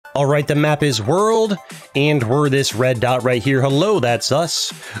Alright, the map is world, and we're this red dot right here. Hello, that's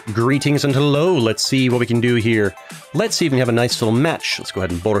us. Greetings and hello. Let's see what we can do here. Let's see if we can have a nice little match. Let's go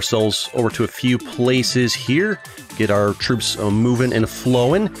ahead and boat ourselves over to a few places here. Get our troops moving and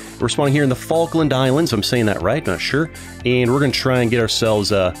flowing. We're spawning here in the Falkland Islands. I'm saying that right, not sure. And we're going to try and get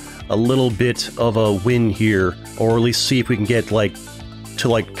ourselves a little bit of a win here, or at least see if we can get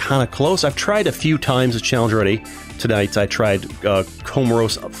to kind of close. I've tried a few times this challenge already. Tonight I tried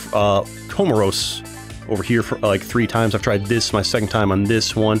Comoros over here for like 3 times. I've tried this my second time on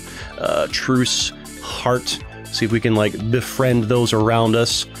this one. Truce, Heart. See if we can befriend those around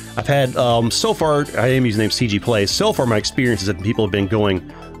us. I've had so far, I am using the name CG Play. So far my experience is that people have been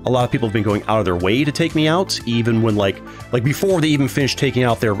going, a lot of people have been going out of their way to take me out, even when like before they even finish taking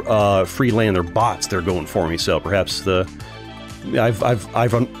out their free land, their bots, they're going for me. So perhaps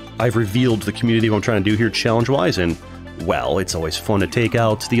I've revealed the community what I'm trying to do here challenge-wise, and, well, it's always fun to take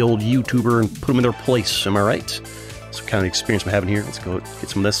out the old YouTuber and put them in their place, am I right? That's kind of the experience I'm having here. Let's go get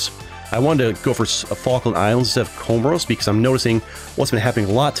some of this. I wanted to go for Falkland Islands instead of Comoros because I'm noticing what's been happening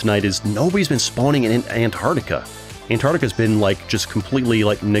a lot tonight is nobody's been spawning in Antarctica. Antarctica's been, just completely,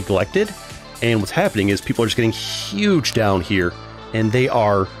 neglected, and what's happening is people are just getting huge down here, and they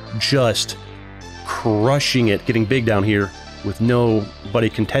are just crushing it, getting big down here, with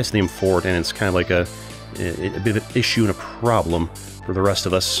nobody contesting him for it, and it's kind of like a bit of an issue and a problem for the rest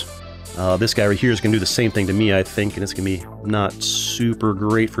of us. This guy right here is going to do the same thing to me, I think, and it's going to be not super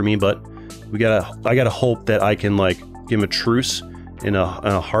great for me, but I gotta hope that I can, give him a truce and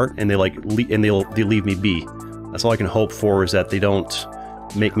a heart, and they leave me be. That's all I can hope for, is that they don't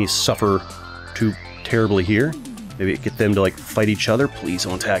make me suffer too terribly here. Maybe get them to, fight each other. Please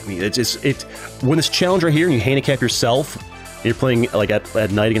don't attack me. When this challenge right here, and you handicap yourself, and you're playing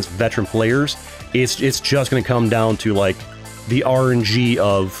at night against veteran players, it's just going to come down to the RNG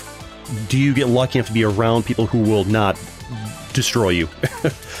of, do you get lucky enough to be around people who will not destroy you?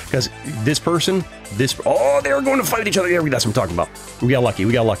 Because this person, oh, they're going to fight each other. Yeah, that's what I'm talking about. We got lucky.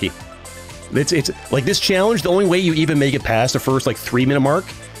 We got lucky. It's like this challenge. The only way you even make it past the first 3-minute mark,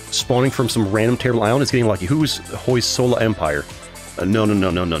 spawning from some random terrible island, is getting lucky. Who's Hoysola Empire?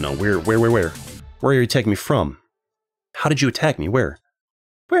 No. Where are you taking me from? How did you attack me? Where?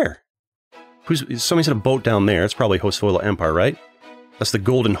 Somebody said a boat down there. It's probably Hoysola Empire, right? That's the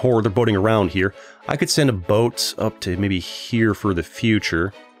Golden Horde. They're boating around here. I could send a boat up to maybe here for the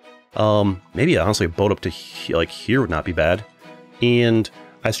future. Maybe honestly a boat up to here would not be bad. And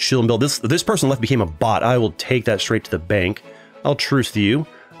I chill and build. This person left became a bot. I will take that straight to the bank. I'll truce to you.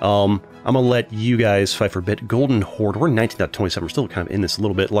 I'm gonna let you guys fight for a bit. Golden Horde. We're 19.27. We're still kind of in this a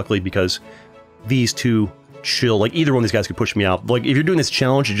little bit. Luckily, because these two chill. Either one of these guys could push me out. If you're doing this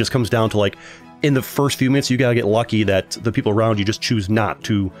challenge, it just comes down to in the first few minutes, you gotta get lucky that the people around you just choose not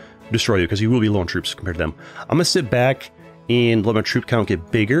to destroy you, because you will be low on troops compared to them. I'm gonna sit back and let my troop count get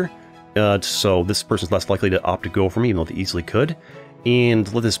bigger, so this person's less likely to opt to go for me, even though they easily could,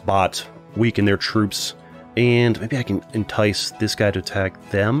 and let this bot weaken their troops, and maybe I can entice this guy to attack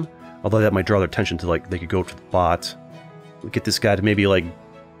them, although that might draw their attention to they could go to the bot. Get this guy to maybe I'm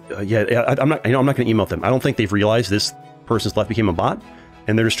not going to email them. I don't think they've realized this person's left became a bot,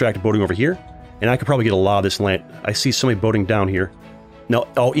 and they're distracted boating over here. And I could probably get a lot of this land. I see somebody boating down here. Now,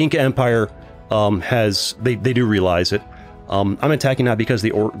 Inca Empire they do realize it. I'm attacking not because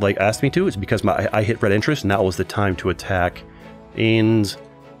they asked me to. It's because I hit red interest, and that was the time to attack. And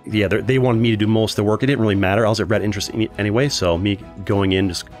yeah, they wanted me to do most of the work. It didn't really matter. I was at red interest anyway, so me going in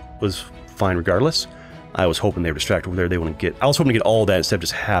just was fine regardless. I was hoping they were distracted over there. They wouldn't get. I was hoping to get all that instead of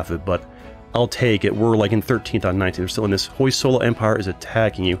just half of it, but I'll take it. We're in 13th on 19th. They're still in this. Hoysola Empire is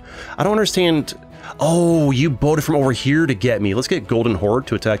attacking you. I don't understand. Oh, you boated from over here to get me. Let's get Golden Horde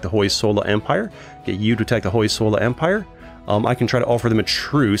to attack the Hoysola Empire. Get you to attack the Hoysola Empire. I can try to offer them a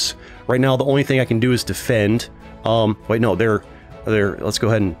truce. Right now, the only thing I can do is defend. Wait, no, they're. Let's go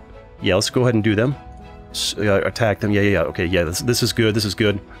ahead and. Yeah, let's go ahead and do them. Attack them. Yeah. Okay, yeah. This is good. This is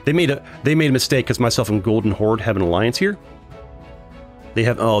good. They made a mistake because myself and Golden Horde have an alliance here. They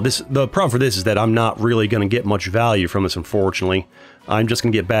have. Oh, the problem for this is that I'm not really going to get much value from this. Unfortunately, I'm just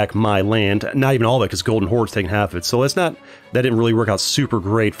going to get back my land. Not even all of it, because Golden Horde's taking half of it. So that didn't really work out super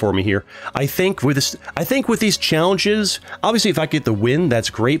great for me here. I think with these challenges, obviously, if I get the win, that's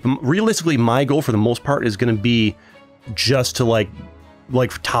great. But realistically, my goal for the most part is going to be just to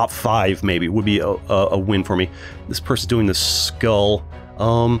top 5 maybe would be a win for me. This person's doing the skull.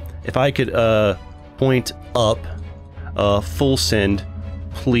 If I could point up, full send,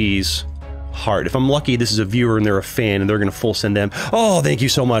 please, heart. If I'm lucky, this is a viewer and they're a fan and they're gonna full send them. Oh, thank you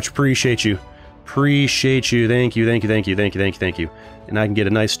so much. Appreciate you. Appreciate you. Thank you, thank you, thank you, thank you, thank you, thank you. And I can get a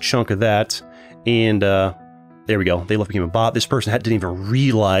nice chunk of that. And there we go. They left became a bot. This person didn't even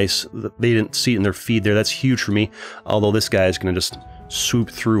realize that they didn't see it in their feed there. That's huge for me. Although this guy is going to just swoop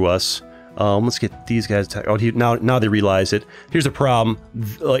through us. Let's get these guys. Oh, now they realize it. Here's the problem.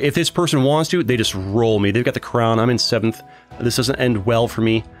 If this person wants to, they just roll me. They've got the crown. I'm in 7th. This doesn't end well for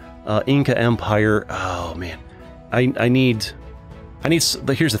me. Inca Empire. Oh man, I need. Here's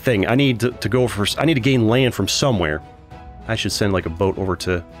the thing. I need to go for. I need to gain land from somewhere. I should send like a boat over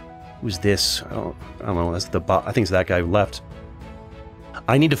to. Who's this? Oh, I don't know. That's the bot. I think it's that guy who left.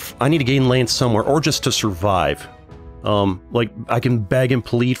 I need to gain land somewhere, or just to survive. Like I can beg and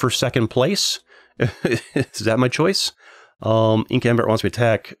plead for 2nd place. Is that my choice? Inca Empire wants me to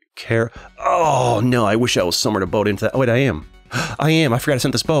attack. Oh no! I wish I was somewhere to boat into that. Oh wait, I am. I forgot I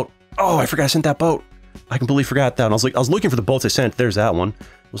sent this boat. Oh, I forgot I sent that boat. I completely forgot that. And I was looking for the boats I sent. There's that one.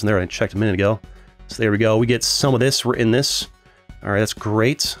 Wasn't there? I checked a minute ago. So there we go. We get some of this. We're in this. All right, that's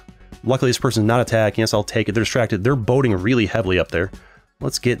great. Luckily, this person's not attacking us. I'll take it. They're distracted. They're boating really heavily up there.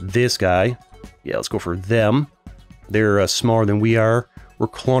 Let's get this guy. Yeah, let's go for them. They're smaller than we are. We're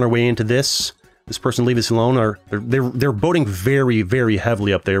clawing our way into this. This person leave us alone. They're boating very, very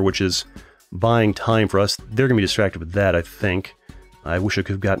heavily up there, which is buying time for us. They're going to be distracted with that, I think. I wish I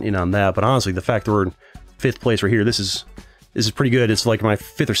could have gotten in on that, but honestly, the fact that we're in 5th place right here, this is pretty good. It's like my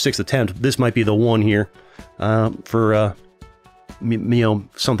 5th or 6th attempt. This might be the one here for you know,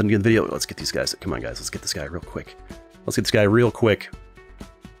 something to get the video. Let's get these guys. Come on, guys. Let's get this guy real quick. Let's get this guy real quick.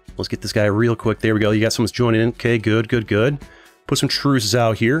 Let's get this guy real quick. There we go. You got someone's joining in. Okay, good, good, good. Put some truces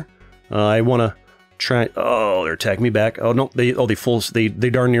out here. I want to try. Oh, they're attacking me back. Oh no, they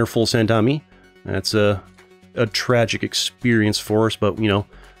darn near full sent on me. That's a tragic experience for us, but you know,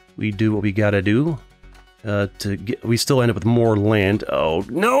 we do what we gotta do. We still end up with more land. Oh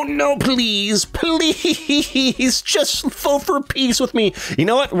no, please, please, just vote for peace with me. You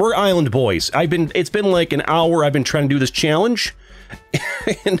know what? We're island boys. It's been like an hour. I've been trying to do this challenge.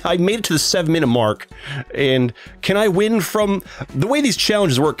 And I made it to the 7-minute mark. And can I win from the way these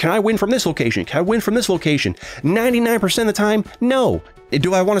challenges work? Can I win from this location? Can I win from this location? 99% of the time, no.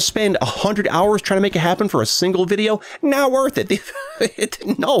 Do I want to spend 100 hours trying to make it happen for a single video? Not worth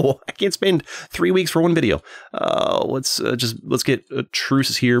it. No, I can't spend 3 weeks for one video. Let's get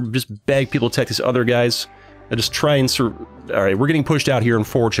truces here. Just beg people to attack these other guys. Just try and all right, we're getting pushed out here,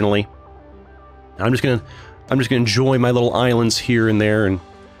 unfortunately. I'm just gonna enjoy my little islands here and there, and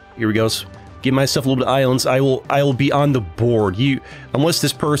here we go. So give myself a little bit of islands. I will be on the board. Unless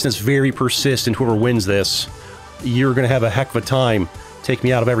this person is very persistent, whoever wins this, you're gonna have a heck of a time. Take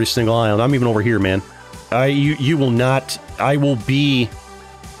me out of every single island. I'm even over here, man. You will not. I will be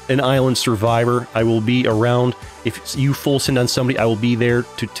an island survivor. I will be around. If you full send on somebody, I will be there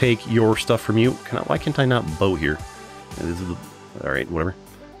to take your stuff from you. Why can't I not boat here? All right, whatever.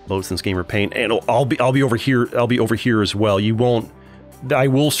 Boats in this game are pain, and I'll be over here. I'll be over here as well. You won't. I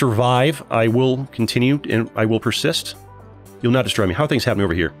will survive. I will continue, and I will persist. You'll not destroy me. How are things happening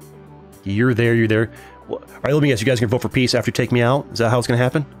over here? You're there. You're there. All right, let me guess. You guys can vote for peace after you take me out? Is that how it's going to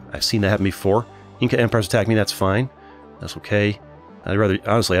happen? I've seen that happen before. Inca Empire's attack me. That's fine. That's okay.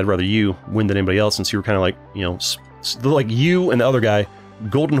 Honestly, I'd rather you win than anybody else, since you were kind of like, you know, like you and the other guy,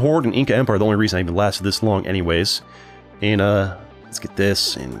 Golden Horde and Inca Empire are the only reason I even lasted this long, anyways. And let's get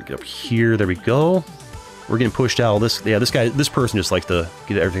this and get up here. There we go. We're getting pushed out. This person just likes to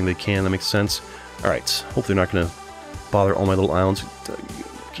get everything they can. That makes sense. All right. Hopefully, they're not going to bother all my little islands.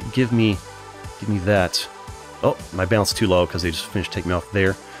 Give me that. Oh, my balance is too low because they just finished taking me off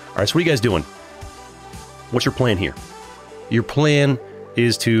there. All right. So what are you guys doing? What's your plan here? Your plan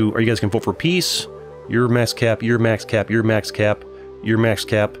is to. Are you guys going to vote for peace? Your max cap. Your max cap. Your max cap. Your max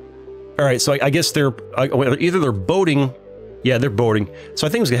cap. All right. So I guess they're either they're boating. Yeah, they're boating. So I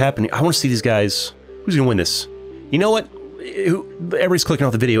think what's going to happen, I want to see these guys. Who's going to win this? You know what? Everybody's clicking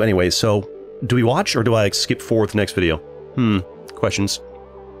off the video anyway, so do we watch or do I skip forward to the next video? Questions.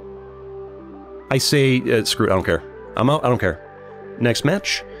 I say, screw it, I don't care. I'm out, I don't care. Next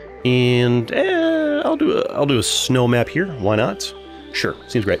match. And I'll do a snow map here. Why not? Sure,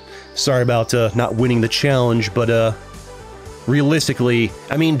 seems great. Sorry about not winning the challenge, but realistically,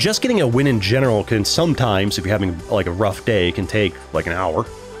 I mean, just getting a win in general can sometimes, if you're having like a rough day, can take like an hour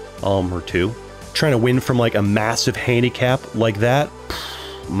or two. Trying to win from like a massive handicap like that,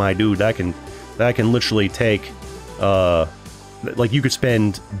 my dude, that can literally take like you could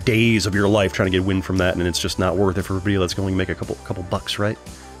spend days of your life trying to get a win from that, and it's just not worth it for a video that's going to make a couple bucks, right?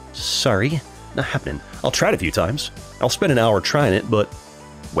 Sorry, not happening. I'll try it a few times. I'll spend an hour trying it, but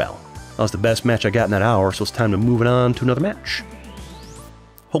well, that was the best match I got in that hour, so it's time to move it on to another match.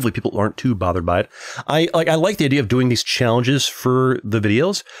 hopefully people aren't too bothered by it. I like the idea of doing these challenges for the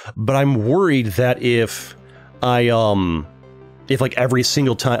videos, but I'm worried that if like every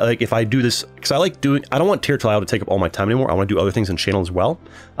single time, like if I do this, because I don't want Territorial IO to take up all my time anymore. I want to do other things on the channel as well.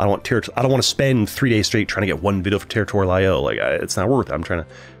 I don't want to spend 3 days straight trying to get one video for Territorial IO. Like, it's not worth it.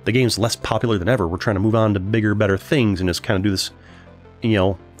 The game's less popular than ever. We're trying to move on to bigger, better things and just kind of do this, you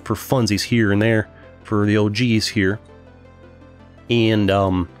know, for funsies here and there, for the OGs here. And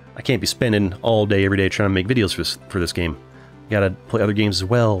I can't be spending all day, every day trying to make videos for this game. Gotta play other games as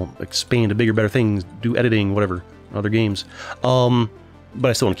well, expand to bigger, better things, do editing, whatever, other games. But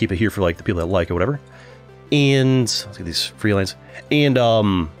I still want to keep it here for like the people that like it, whatever. And let's get these freelance. And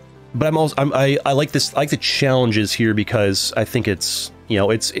but I like the challenges here because I think it's, you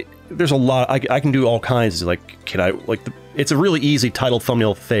know, there's a lot. I can do all kinds. Like, it's a really easy title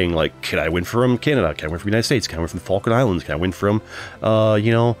thumbnail thing. Like, can I win from Canada? Can I win from the United States? Can I win from the Falkland Islands? Can I win from,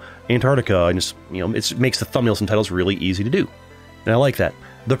 you know, Antarctica? And just, you know, it makes the thumbnails and titles really easy to do. And I like that.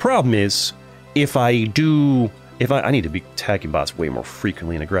 The problem is, I need to be attacking bots way more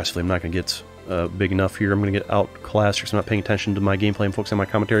frequently and aggressively. I'm not going to get big enough here. I'm going to get outclassed because I'm not paying attention to my gameplay and focusing on my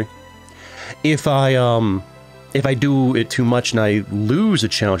commentary. If I do it too much and I lose the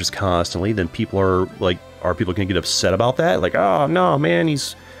challenges constantly, then people are people going to get upset about that? Like, oh, no, man,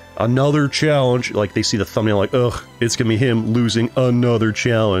 he's another challenge. Like, they see the thumbnail like, ugh, it's going to be him losing another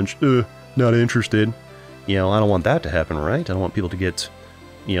challenge. Not interested. You know, I don't want that to happen, right? I don't want people to get,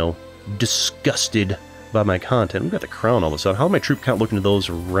 you know, disgusted by my content. We've got the crown all of a sudden. How am my troop count looking to those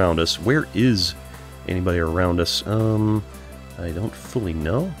around us? Where is anybody around us? I don't fully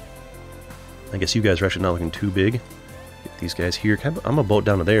know. I guess you guys are actually not looking too big. Get these guys here. I'm gonna boat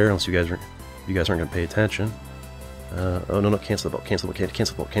down to there, unless you guys aren't gonna pay attention. Oh no, cancel the boat, cancel the boat,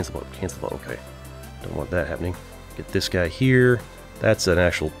 cancel the boat, cancel the boat, cancel the boat. Okay, don't want that happening. Get this guy here. That's an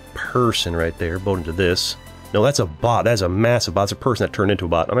actual person right there. Boat into this. No, that's a bot. That's a massive bot. It's a person that turned into a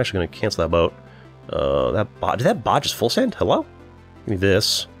bot. I'm actually gonna cancel that boat. That bot. Did that bot just full send? Hello? Give me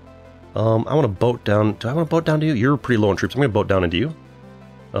this. I want to boat down. Do I want to boat down to you? You're pretty low on troops. I'm gonna boat down into you.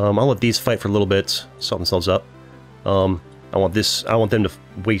 I'll let these fight for a little bit, salt themselves up. I want them to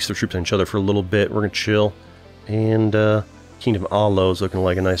waste their troops on each other for a little bit. We're gonna chill. And Kingdom Alo's looking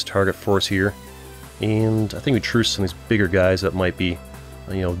like a nice target for us here. And I think we truce some of these bigger guys that might be,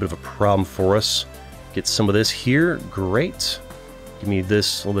 you know, a bit of a problem for us. Get some of this here. Great. Give me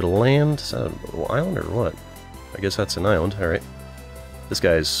this little bit of land. Is that an island or what? I guess that's an island. All right.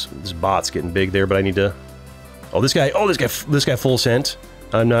 This bot's getting big there, but I need to. Oh, this guy full sent.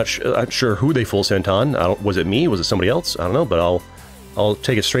 I'm not sure who they full sent on. Was it me? Was it somebody else? I don't know, but I'll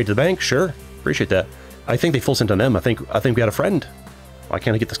take it straight to the bank. Sure, appreciate that. I think they full sent on them. I think we got a friend. Why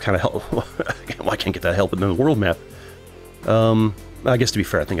can't I get this kind of help? Why can't I get that help in the world map? I guess to be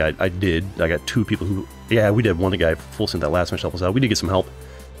fair, I think I did. I got 2 people who. Yeah, we did. One guy full sent that last match help us out. We did get some help.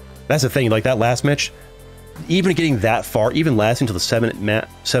 That's the thing. Like that last match, even getting that far, even lasting to the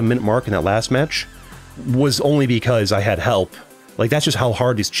 7-minute mark in that last match, was only because I had help. Like, that's just how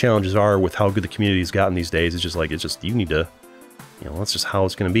hard these challenges are with how good the community's gotten these days. It's just, you need to, you know, that's just how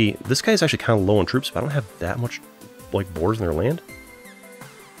it's going to be. This guy's actually kind of low on troops, but I don't have that much, like, boars in their land.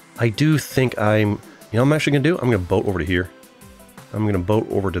 I do think you know what I'm actually going to do? I'm going to boat over to here. I'm going to boat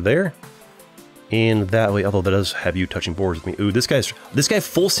over to there. And that way, although that does have you touching boars with me. Ooh, this guy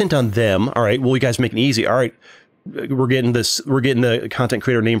full sent on them. All right, well, you guys make it easy. All right, we're getting the content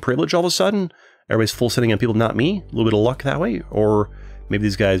creator name privilege all of a sudden. Everybody's full sending on people, not me. A little bit of luck that way, or maybe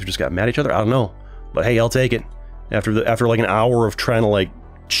these guys just got mad at each other. I don't know, but hey, I'll take it. After like an hour of trying to like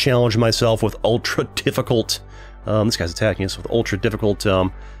challenge myself with ultra difficult. This guy's attacking us with ultra difficult.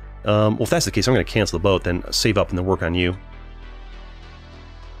 Well, if that's the case, I'm going to cancel the boat, then save up and then work on you.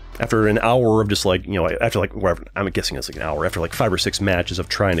 After an hour of just like, you know, after like whatever, I'm guessing it's like an hour. After like 5 or 6 matches of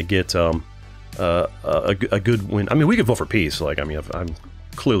trying to get a good win. I mean, we could vote for peace. Like, I mean, I'm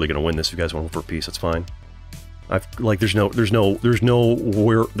clearly going to win this. If you guys want to vote for peace, that's fine. There's no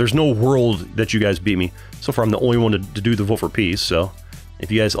world that you guys beat me. So far, I'm the only one to do the vote for peace. So,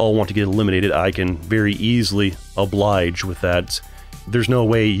 if you guys all want to get eliminated, I can very easily oblige with that. There's no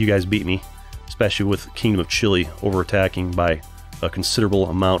way you guys beat me, especially with Kingdom of Chile over attacking by a considerable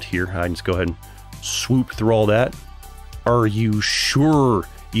amount here. I can just go ahead and swoop through all that. Are you sure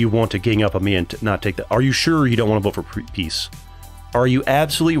you want to gang up on me and not take that? Are you sure you don't want to vote for peace? Are you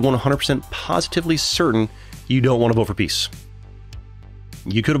absolutely 100% positively certain you don't want to vote for peace?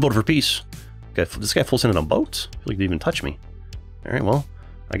 You could have voted for peace. This guy full sending on boats? I feel like he didn't even touch me. Alright, well,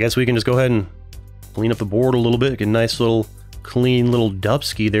 I guess we can just go ahead and clean up the board a little bit. Get a nice little, clean little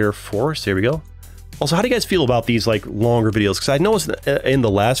dubski there for us. There we go. Also, how do you guys feel about these like longer videos? Because I noticed in the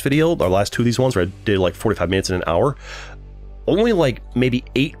last video, our last two of these ones where I did like 45 minutes and an hour, only like maybe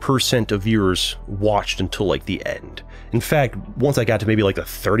 8% of viewers watched until like the end. In fact, once I got to maybe like the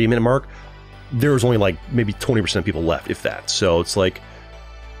 30-minute mark, there was only like maybe 20% of people left, if that. So it's like,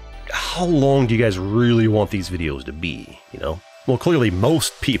 how long do you guys really want these videos to be, you know? Well, clearly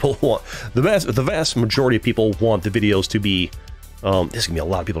most people want, the vast majority of people want the videos to be, this is gonna be a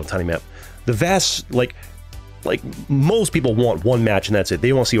lot of people on a tiny map. The vast, like most people want one match and that's it.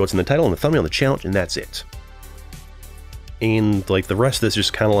 They want to see what's in the title and the thumbnail and the challenge and that's it. And like the rest of this is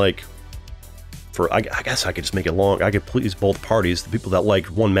just kind of like, for, I guess I could just make it long. I could please both parties. The people that like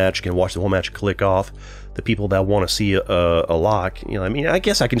one match can watch the whole match, click off. The people that want to see a lock, you know, I mean, I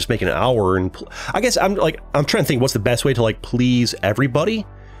guess I can just make it an hour. And I guess I'm trying to think what's the best way to like please everybody.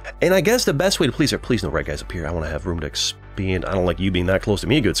 And I guess the best way to please no right guys up here. I want to have room to expand. I don't like you being that close to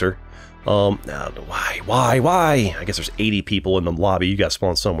me, good sir. Why? I guess there's 80 people in the lobby. You got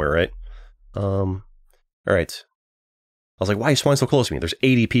spawned somewhere, right? All right. I was like, why are you spawning so close to me? There's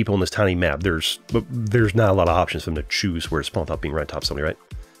 80 people in this tiny map. There's not a lot of options for them to choose where to spawn without being right on top of somebody, right?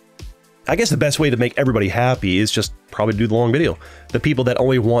 I guess the best way to make everybody happy is just probably do the long video. The people that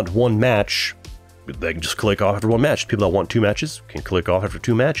only want one match, they can just click off after one match. People that want two matches can click off after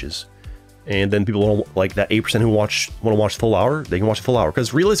two matches. And then people like that 8% who want to watch the full hour, they can watch the full hour.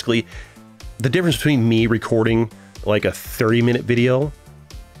 Because realistically, the difference between me recording like a 30-minute video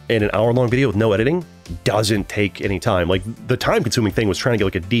and an hour-long video with no editing doesn't take any time. Like the time-consuming thing was trying to get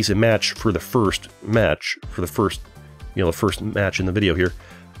like a decent match for the first match, the first match in the video here.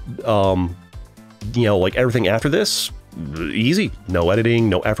 You know, like everything after this, easy. No editing,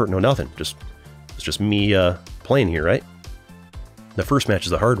 no effort, no nothing. It's just me playing here, right? The first match is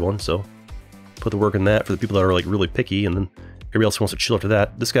the hard one, so put the work in that for the people that are like really picky, and then everybody else wants to chill after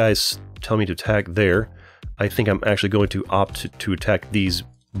that. This guy's telling me to attack there. I think I'm actually going to opt to attack these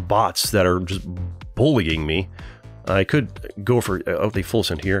bots that are just bullying me. I could go for they full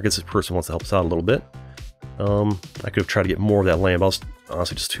send here. I guess this person wants to help us out a little bit. I could have tried to get more of that land, but I was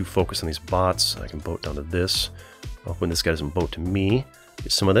honestly just too focused on these bots. I can boat down to this. When this guy doesn't boat to me.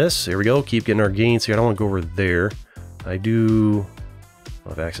 Get some of this. There we go. Keep getting our gains here. I don't want to go over there. I do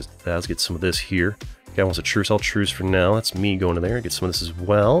have access to that. Let's get some of this here. Guy wants a truce. I'll truce for now. That's me going to there. Get some of this as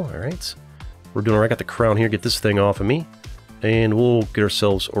well. All right. We're doing all right. Got the crown here. Get this thing off of me. And we'll get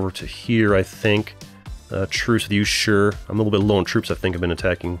ourselves over to here, I think. Truce with you, sure. I'm a little bit low on troops. I think I've been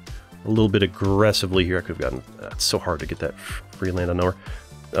attacking a little bit aggressively here. I could have gotten... it's so hard to get that free land on nowhere.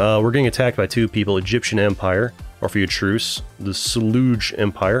 We're getting attacked by two people. Egyptian Empire, offer you a truce. The Saluj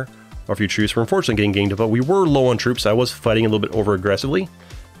Empire, offer you a truce. We're unfortunately getting ganked, but we were low on troops. I was fighting a little bit over aggressively.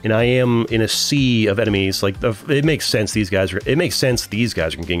 And I am in a sea of enemies. Like, it makes sense these guys are... It makes sense these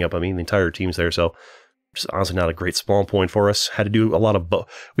guys are getting up. I mean, the entire team's there, so... Just honestly not a great spawn point for us. Had to do a lot of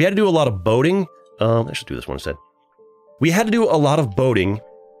we had to do a lot of boating. I should do this one instead. We had to do a lot of boating,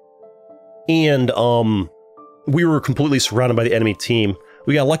 and we were completely surrounded by the enemy team.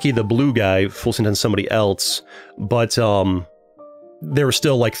 We got lucky the blue guy full sent on somebody else, but there were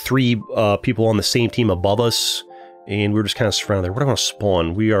still like 3 people on the same team above us, and we were just kind of surrounded there. Where do I want to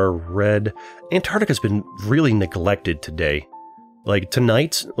spawn? We are red. Antarctica's been really neglected today. Like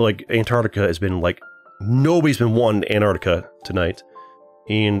tonight, like Antarctica has been like nobody's been wanting Antarctica tonight,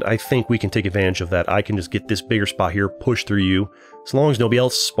 and I think we can take advantage of that. I can just get this bigger spot here, push through you. As long as nobody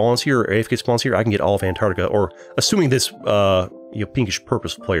else spawns here or AFK spawns here, I can get all of Antarctica. Or assuming this you know, pinkish purple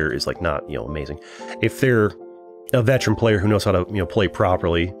player is like not, you know, amazing. If they're a veteran player who knows how to, you know, play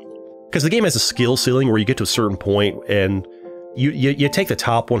properly, because the game has a skill ceiling where you get to a certain point and you take the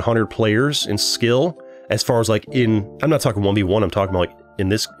top 100 players in skill. As far as like I'm not talking 1v1. I'm talking about like in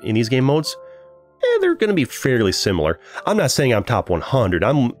these game modes. They're going to be fairly similar. I'm not saying I'm top 100.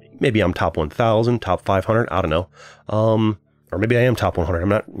 Maybe I'm top 1,000, top 500. I don't know. Or maybe I am top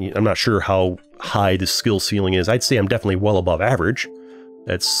 100. I'm not sure how high the skill ceiling is. I'd say I'm definitely well above average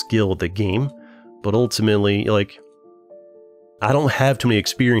at skill at the game. But ultimately, like, I don't have too many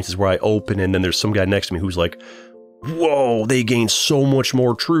experiences where I open and then there's some guy next to me who's like, whoa, they gain so much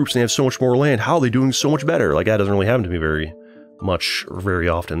more troops and they have so much more land. How are they doing so much better? Like, that doesn't really happen to me very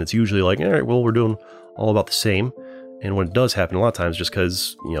often. It's usually like, all right, well, we're doing all about the same. And when it does happen, a lot of times just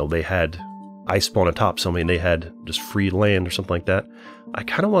because, you know, I spawn atop somebody and they had just free land or something like that. I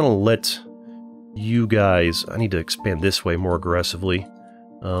kind of want to let you guys, I need to expand this way more aggressively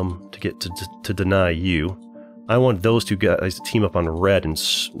to get to deny you. I want those two guys to team up on red and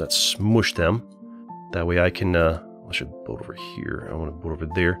smush them. That way I can, I should boat over here. I want to boat over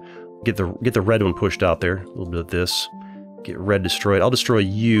there. Get the red one pushed out there. A little bit of this. Get red destroyed. I'll destroy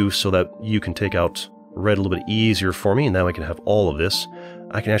you so that you can take out red a little bit easier for me, and now I can have all of this.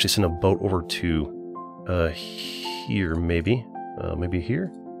 I can actually send a boat over to here, maybe. Maybe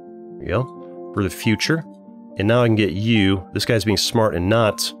here? There you go. For the future. And now I can get you. This guy's being smart and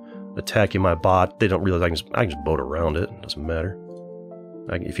not attacking my bot. They don't realize I can just boat around it. It doesn't matter.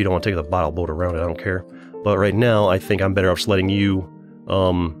 If you don't want to take the bot, I'll boat around it. I don't care. But right now, I think I'm better off just letting you...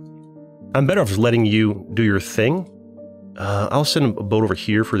 I'm better off just letting you do your thing. I'll send a boat over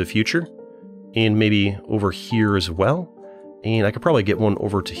here for the future. And maybe over here as well. And I could probably get one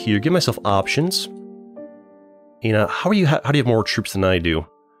over to here. Give myself options. You know, how do you have more troops than I do?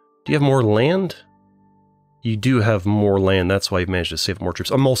 Do you have more land? You do have more land. That's why you've managed to save more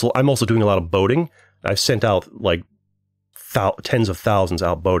troops. I'm also doing a lot of boating. I've sent out like tens of thousands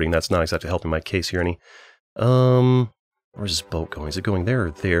out boating. That's not exactly helping my case here any. Where's this boat going? Is it going there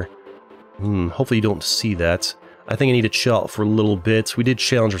or there? Hopefully you don't see that. I think I need to chill out for a little bit. We did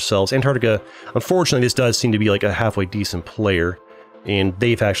challenge ourselves. Antarctica, unfortunately, this does seem to be like a halfway decent player, and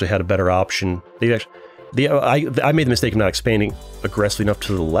they've actually had a better option. I made the mistake of not expanding aggressively enough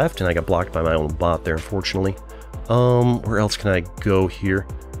to the left, and I got blocked by my own bot there, unfortunately. Where else can I go here?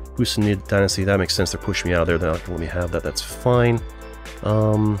 Husainid Dynasty, that makes sense. They're pushing me out of there. They're not going to let me have that. That's fine.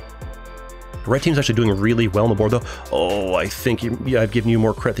 The red team's actually doing really well on the board, though. Oh, I think I've given you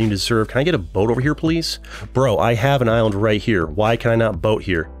more credit than you deserve. Can I get a boat over here, please? Bro, I have an island right here. Why can I not boat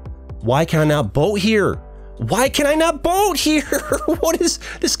here? Why can I not boat here? Why can I not boat here? What is...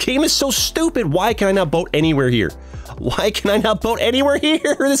 This game is so stupid. Why can I not boat anywhere here? Why can I not boat anywhere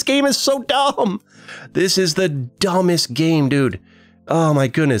here? This game is so dumb. This is the dumbest game, dude. Oh my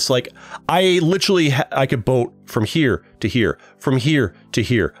goodness, like, I literally, I could boat from here to here, from here to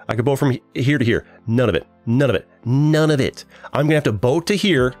here. I could boat from here to here. None of it, none of it, none of it. I'm gonna have to boat to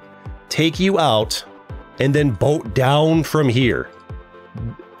here, take you out, and then boat down from here.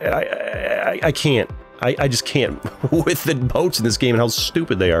 I can't. I just can't with the boats in this game and how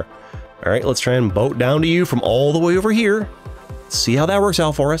stupid they are. All right, let's try and boat down to you from all the way over here. See how that works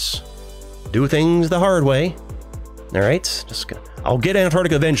out for us. Do things the hard way. All right, just gonna... I'll get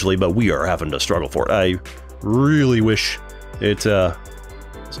Antarctica eventually, but we are having to struggle for it. I really wish it,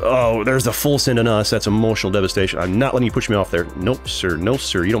 oh, there's the full send on us. That's emotional devastation. I'm not letting you push me off there. Nope, sir. No,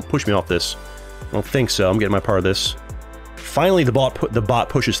 sir. You don't push me off this. I don't think so. I'm getting my part of this. Finally, the bot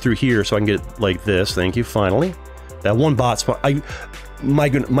pushes through here, so I can get it like this. Thank you, finally. That one bot spot... My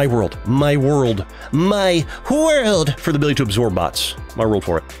world for the ability to absorb bots. My world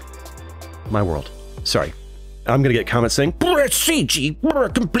for it. My world. Sorry. I'm gonna get comments saying, "Brr, CG, brr,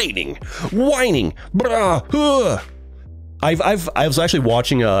 complaining, whining, brr." I was actually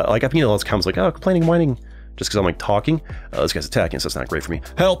watching, like, you know, those comments like, "Oh, complaining, whining," just because I'm like talking. This guy's attacking, so it's not great for me.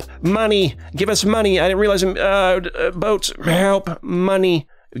 Help, money, give us money. I didn't realize him. Boats, help, money,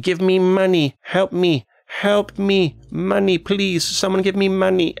 give me money, help me, money, please. Someone give me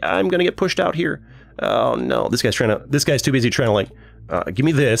money. I'm gonna get pushed out here. Oh no, this guy's too busy trying to like, give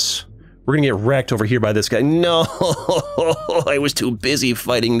me this. We're gonna get wrecked over here by this guy. No, I was too busy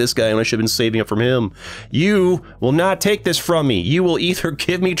fighting this guy and I should have been saving up from him. You will not take this from me. You will either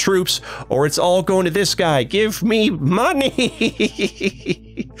give me troops or it's all going to this guy. Give me money.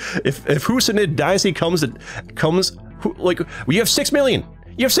 if Husainid Dynasty comes, like, well, you have 6 million.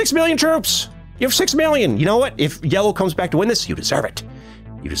 You have 6 million troops. You have 6 million. You know what? If Yellow comes back to win this, you deserve it.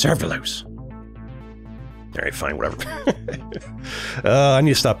 You deserve to lose. All right, fine, whatever. I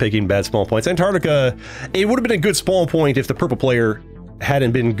need to stop picking bad spawn points. Antarctica, it would have been a good spawn point if the purple player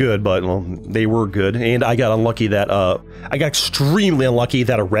hadn't been good, but, well, they were good. And I got unlucky that, I got extremely unlucky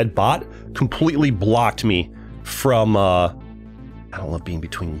that a red bot completely blocked me from, I don't love being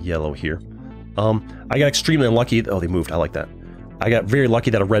between yellow here. I got extremely unlucky. Oh, they moved. I like that. I got very lucky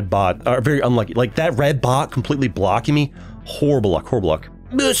that a red bot, very unlucky. Like, that red bot completely blocking me. Horrible luck, horrible luck.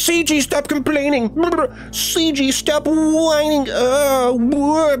 CG, stop complaining. CG, stop whining.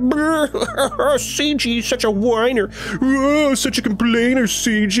 CG, such a whiner. Such a complainer.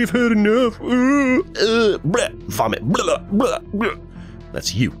 CG, I've had enough. Vomit.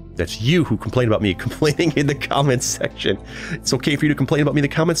 That's you. That's you who complained about me complaining in the comments section. It's okay for you to complain about me in the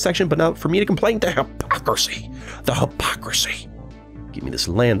comments section, but not for me to complain. The hypocrisy. The hypocrisy. Give me this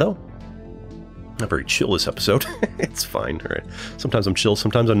land, though. Not very chill this episode. It's fine. All right. Sometimes I'm chill,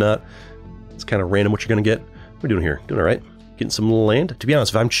 sometimes I'm not. It's kind of random what you're going to get. What are we doing here? Doing all right. Getting some land. To be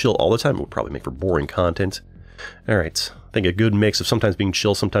honest, if I'm chill all the time, it would probably make for boring content. All right. I think a good mix of sometimes being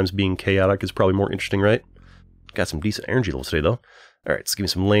chill, sometimes being chaotic is probably more interesting, right? Got some decent energy levels today, though. All right. Let's give me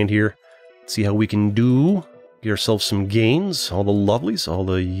some land here. See how we can do. Get ourselves some gains. All the lovelies, all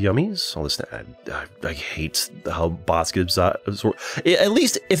the yummies, all this. I hate how bots get absorbed. At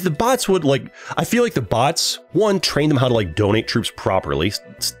least if the bots would, like, I feel like the bots, one, train them how to, like, donate troops properly.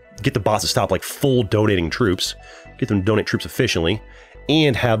 Get the bots to stop, like, full donating troops. Get them to donate troops efficiently.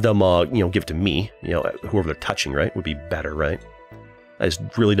 And have them, you know, give it to me. You know, whoever they're touching, right? Would be better, right? I just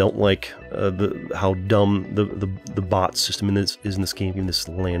really don't like how dumb the bot system is in this game, in this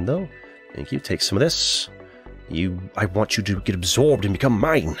land, though. Thank you. Take some of this. I want you to get absorbed and become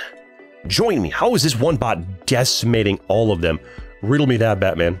mine. Join me. How is this one bot decimating all of them? Riddle me that,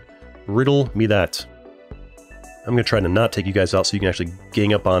 Batman. Riddle me that. I'm going to try to not take you guys out so you can actually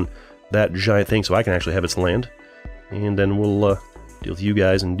gang up on that giant thing so I can actually have its land. And then we'll deal with you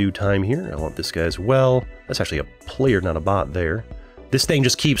guys in due time here. I want this guy as well. That's actually a player, not a bot there. This thing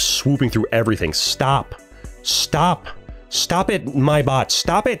just keeps swooping through everything. Stop. Stop. Stop it, my bot.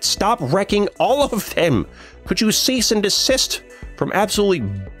 Stop it. Stop wrecking all of them. Could you cease and desist from absolutely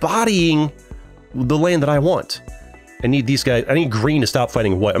bodying the land that I want? I need these guys. I need green to stop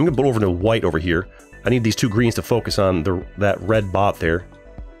fighting white. I'm going to put over to white over here. I need these two greens to focus on that red bot there.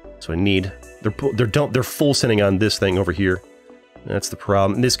 So I need... They're full sending on this thing over here. That's the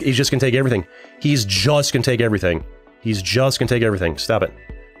problem. He's just going to take everything. He's just going to take everything. He's just going to take everything. Stop it.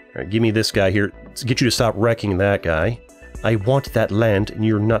 All right, give me this guy here. Let's get you to stop wrecking that guy. I want that land, and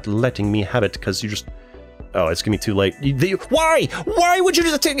you're not letting me have it because you're just... Oh, it's gonna be too late. Why? Why would you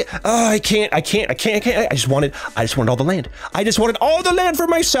just take it? Oh, I can't. I just wanted all the land. I just wanted all the land for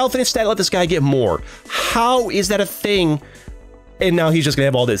myself, and instead I let this guy get more. How is that a thing? And now he's just gonna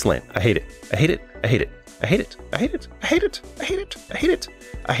have all this land. I hate it. I hate it. I hate it. I hate it. I hate it. I hate it. I hate it. I hate it.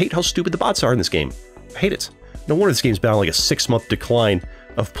 I hate how stupid the bots are in this game. I hate it. No wonder this game's been on like a 6-month decline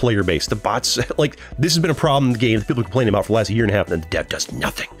of player base. The bots, like, this has been a problem in the game that people are complaining about for the last year and a half, and the dev does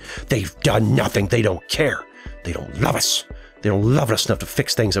nothing. They've done nothing. They don't care. They don't love us. They don't love us enough to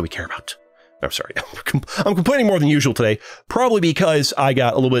fix things that we care about. I'm sorry. I'm complaining more than usual today, probably because I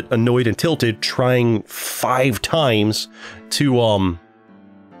got a little bit annoyed and tilted trying 5 times to,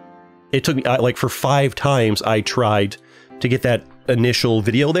 it took me, like, for 5 times I tried to get that initial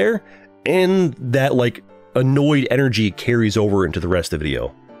video there, and that, like, annoyed energy carries over into the rest of the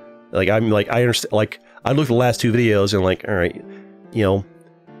video. Like, I understand, like, I looked at the last 2 videos and like, all right, you know,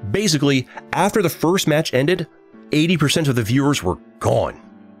 basically, after the first match ended, 80% of the viewers were gone.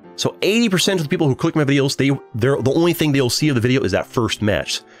 So 80% of the people who click my videos, the only thing they'll see of the video is that first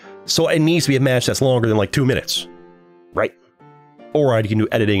match. So it needs to be a match that's longer than like 2 minutes, right? Or I can do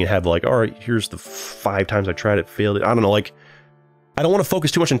editing and have like, all right, here's the 5 times I tried it, failed it. I don't know, like, I don't want to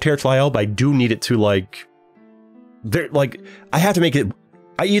focus too much on Territorial IO, but I do need it to like, I have to make it,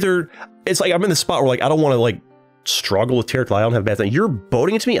 it's like I'm in the spot where like, I don't want to like struggle with Territorial IO and have a bad thing. You're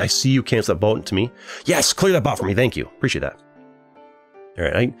boating it to me? I see you cancel that boat to me. Yes, clear that bot for me, thank you. Appreciate that. All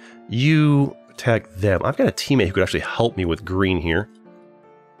right, you attack them. I've got a teammate who could actually help me with green here.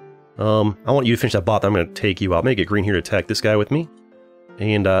 I want you to finish that bot, then I'm going to take you out. I'm going to get green here to attack this guy with me.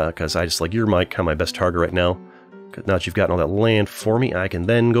 And, because I just, like, you're kind of my best target right now. Now that you've gotten all that land for me, I can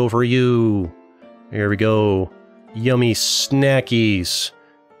then go for you. There we go. Yummy snackies.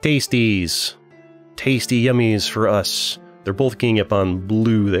 Tasties. Tasty yummies for us. They're both ganging up on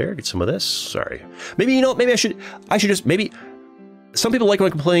blue there. Get some of this. Sorry. Maybe, you know, maybe I should just, maybe... Some people like when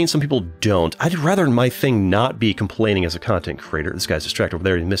I complain, some people don't. I'd rather my thing not be complaining as a content creator. This guy's distracted over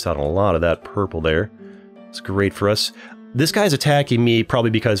there. He missed out on a lot of that purple there. It's great for us. This guy's attacking me probably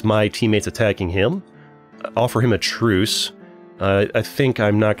because my teammate's attacking him. Offer him a truce. I think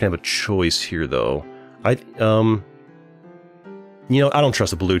I'm not going to have a choice here, though. You know, I don't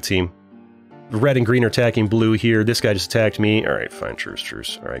trust the blue team. Red and green are attacking blue here. This guy just attacked me. All right, fine,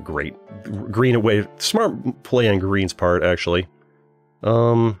 truce. All right, great. Green away. Smart play on green's part, actually.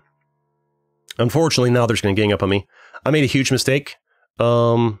 Unfortunately, now they're just going to gang up on me. I made a huge mistake.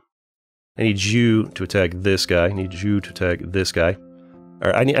 I need you to attack this guy. I need you to attack this guy.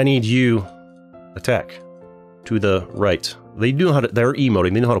 All right, I need you attack to the right. They do know how to, they're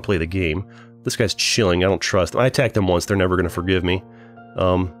emoting. They know how to play the game. This guy's chilling. I don't trust them. I attacked them once. They're never going to forgive me.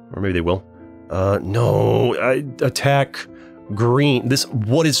 Or maybe they will. No, I attack green.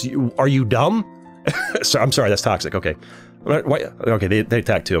 What is, are you dumb? So, I'm sorry, that's toxic. Okay. Why? Okay, they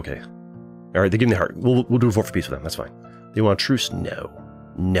attack too. Okay. All right, they give me the heart. We'll do a vote for peace with them. That's fine. They want a truce? No.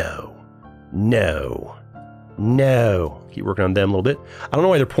 Keep working on them a little bit. I don't know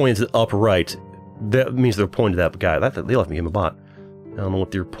why they're pointing to the upright. That means they're pointing to that guy. They left me in a bot. I don't know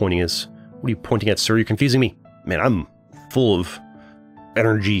what their pointing is. What are you pointing at, sir? You're confusing me. Man, I'm full of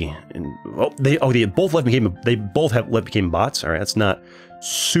energy. And they both became bots. All right, that's not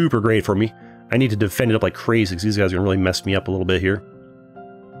super great for me. I need to defend it up like crazy because these guys are going to really mess me up a little bit here.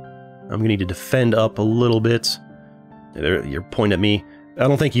 I'm going to need to defend up a little bit. You're pointing at me. I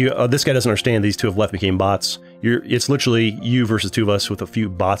don't think you... this guy doesn't understand these two have left became bots. It's literally you versus two of us with a few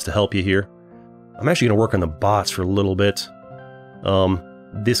bots to help you here. I'm actually going to work on the bots for a little bit.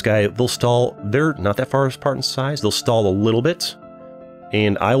 This guy, they'll stall. They're not that far apart in size. They'll stall a little bit.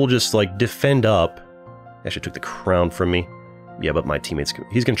 And I will just, like, defend up. Actually took the crown from me. Yeah, but my teammates...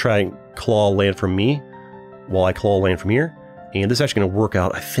 He's going to try and claw land from me while I claw land from here. And this is actually going to work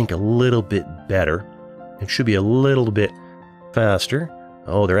out, I think, a little bit better. It should be a little bit faster.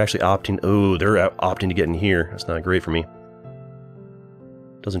 Oh, they're actually opting... Oh, they're opting to get in here. That's not great for me.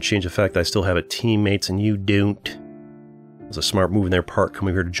 Doesn't change the fact that I still have a teammates and you don't. It was a smart move in their part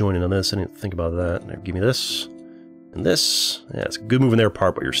coming here to join in on this. I didn't think about that. Now, give me this. And this. Yeah, it's a good move in their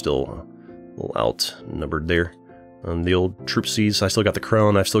part, but you're still a little outnumbered there. On the old troopsies, I still got the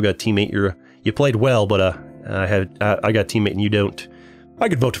crown. I've still got a teammate. You played well, but I got a teammate and you don't. We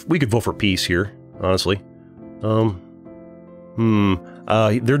could vote for peace here, honestly. They're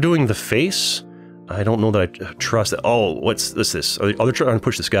doing the face. I don't know that I trust that. Oh, what's this? Oh, they're trying to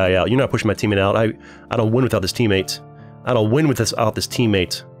push this guy out. You're not pushing my teammate out. I don't win without this teammate. I don't win without this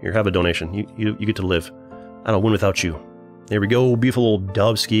teammate. Here, have a donation. You get to live. I don't win without you. There we go. Beautiful little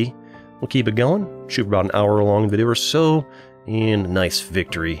Dubski. We'll keep it going. Shoot about an hour long video or so. And nice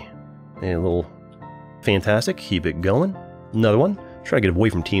victory. And a little fantastic. Keep it going. Another one. Try to get away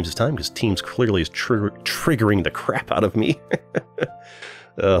from teams this time because teams clearly is triggering the crap out of me.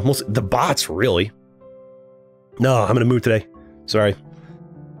 Mostly the bots, really. No, I'm in a mood today. Sorry.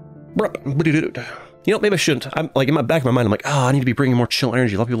 You know, maybe I shouldn't. I'm like in my back of my mind, I'm like, oh, I need to be bringing more chill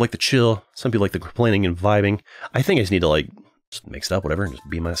energy. A lot of people like the chill. Some people like the complaining and vibing. I think I just need to like just mix it up, whatever, and just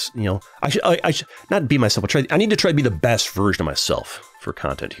be my, you know, I should not be myself, but I need to try to be the best version of myself for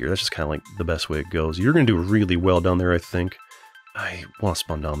content here. That's just kind of like the best way it goes. You're going to do really well down there, I think. I want to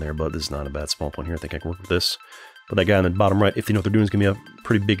spawn down there, but this is not a bad spawn point here. I think I can work with this. But that guy on the bottom right, if they know what they're doing, is going to be a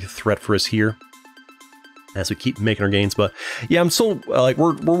pretty big threat for us here as we keep making our gains. But yeah, I'm so like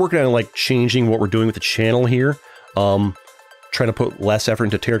we're working on like changing what we're doing with the channel here. Trying to put less effort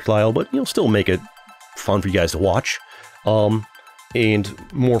into Territorial IO, but you know, still make it fun for you guys to watch.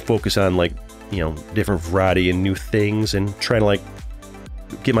 And more focus on like, you know, different variety and new things, and trying to like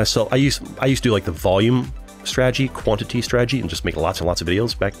get myself. I used to do like the volume strategy, quantity strategy, and just make lots and lots of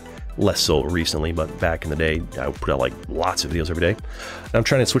videos back. Less so recently, but back in the day, I would put out like lots of videos every day. And I'm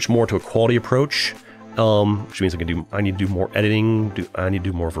trying to switch more to a quality approach, which means I need to do more editing. I need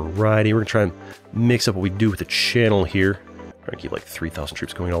to do more variety. We're gonna try and mix up what we do with the channel here. Trying to keep like 3,000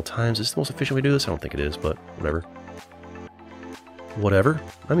 troops going at all times. Is this the most efficient way to do this? I don't think it is, but whatever. Whatever.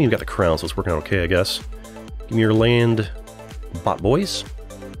 I mean, we got the crown, so it's working out okay, I guess. Give me your land, bot boys.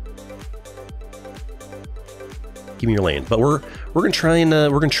 Give me your land. But we're gonna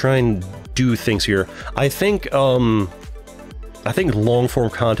try and do things here. I think long form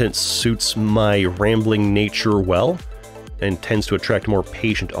content suits my rambling nature well, and tends to attract a more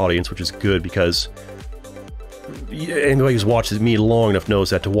patient audience, which is good because anybody who's watched me long enough knows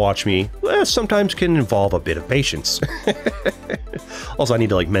that to watch me sometimes can involve a bit of patience. Also, I need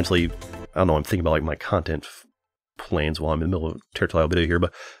to like mentally, I don't know, I'm thinking about like my content plans while I'm in the middle of a Territorial video here,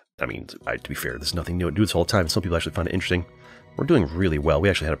 but I mean, to be fair, there's nothing new. I do this all the time. Some people actually find it interesting. We're doing really well. We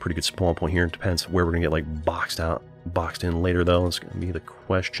actually had a pretty good spawn point here. It depends where we're gonna get like boxed in later though. It's gonna be the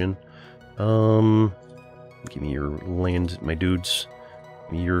question. Give me your land, my dudes.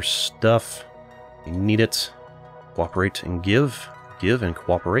 Give me your stuff. You need it. Cooperate and give. Give and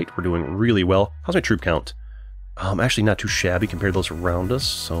cooperate. We're doing really well. How's my troop count? Actually not too shabby compared to those around us,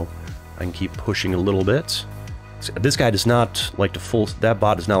 so I can keep pushing a little bit. This guy does not like to that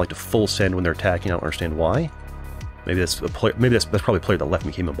bot does not like to full send when they're attacking. I don't understand why. Maybe that's a player. Maybe that's probably a player that left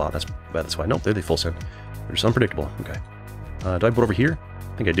me became a bot. That's why. Nope, they full send. They're just unpredictable. Okay. Do I put over here?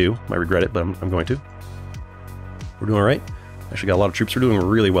 I think I do. Might regret it, but I'm going to. We're doing all right. Actually got a lot of troops. We're doing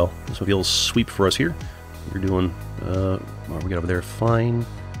really well. This will be a little sweep for us here. We're doing. What we got over there? Fine.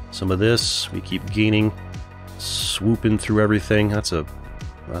 Some of this. We keep gaining. Swooping through everything. That's a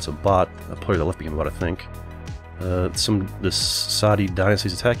bot. A player that left became a bot, I think. This Saudi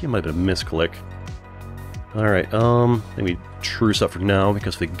dynasty's attacking might have been a misclick. Alright, I think we truce up for now,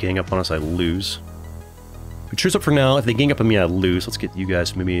 because if they gang up on us, I lose. We truce up for now. If they gang up on me, I lose. Let's get you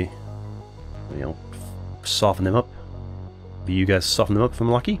guys maybe, you know, soften them up. Be you guys soften them up if I'm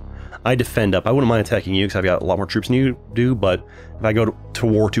lucky. I defend up. I wouldn't mind attacking you, because I've got a lot more troops than you do, but if I go to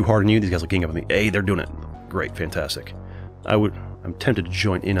war too hard on you, these guys will gang up on me. Hey, they're doing it. Great, fantastic. I'm tempted to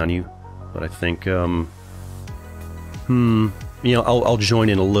join in on you, but I think, you know, I'll join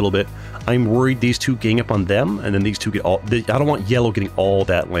in a little bit. I'm worried these two gang up on them, and then these two get all... I don't want yellow getting all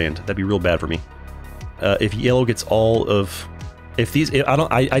that land. That'd be real bad for me. If yellow gets all of... If these...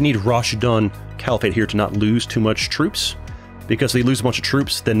 I need Rashidun Caliphate here to not lose too much troops. Because if they lose a bunch of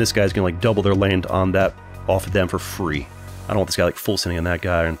troops, then this guy's gonna, like, double their land on that... off of them for free. I don't want this guy, like, full sending on that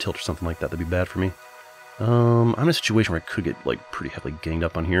guy and tilt or something like that. That'd be bad for me. I'm in a situation where I could get, like, pretty heavily ganged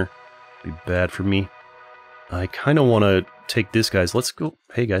up on here. Be bad for me. I kind of want to take this guy's... Let's go...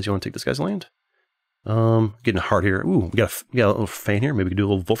 Hey, guys, you want to take this guy's land? Getting hard here. Ooh, we got a little fan here. Maybe we can do a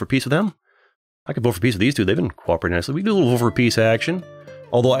little vote for peace with them. I could vote for peace with these two. They've been cooperating nicely. We can do a little vote for peace action.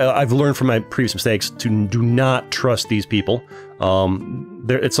 Although I've learned from my previous mistakes to do not trust these people.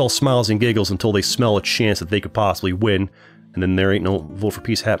 It's all smiles and giggles until they smell a chance that they could possibly win. And then there ain't no vote for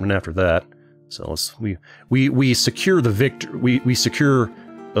peace happening after that. So we secure the victory. We secure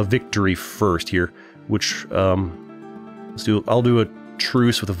a victory first here, which I'll do a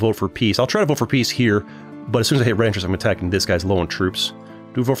truce with a vote for peace. I'll try to vote for peace here, but as soon as I hit red interest, I'm attacking this guy's low on troops.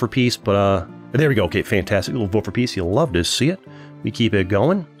 Do vote for peace, but there we go. Okay, fantastic. We'll vote for peace. You'll love to see it. We keep it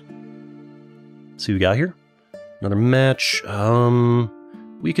going. Let's see what we got here. Another match.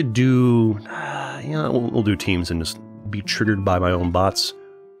 We could do yeah, we'll do teams and just be triggered by my own bots.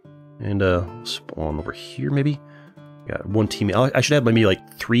 And spawn over here maybe. Got one teammate. I should have maybe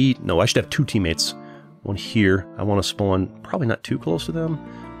like three. No, I should have two teammates. One here. I want to spawn probably not too close to them.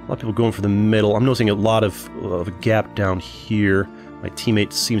 A lot of people going for the middle. I'm noticing a lot of a gap down here. My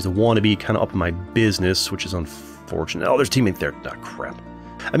teammate seems to want to be kind of up in my business, which is unfortunate. Oh, there's a teammate there. Ah, crap.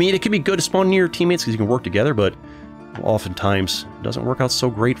 I mean, it could be good to spawn near teammates because you can work together, but oftentimes it doesn't work out so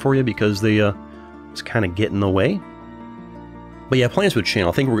great for you because they just kind of get in the way. But yeah, plans for the channel.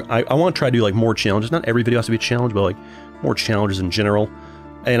 I think I want to try to do like more challenges. Not every video has to be a challenge, but like more challenges in general.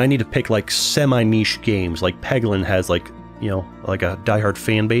 And I need to pick like semi-niche games. Like Peglin has like, you know, like a diehard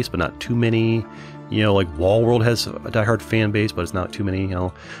fan base, but not too many. You know, like Wall World has a diehard fan base, but it's not too many. You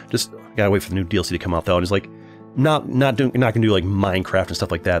know, just gotta wait for the new DLC to come out though. And it's like not gonna do like Minecraft and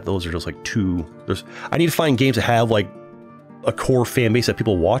stuff like that. Those are just like too. I need to find games that have like a core fan base that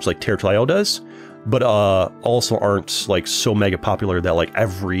people watch, like Territorial IO does, but also aren't like so mega popular that like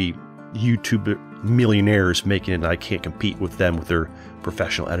every YouTube millionaire is making it and I can't compete with them with their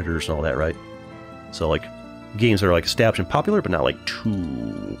professional editors and all that, right? So like games that are like established and popular, but not like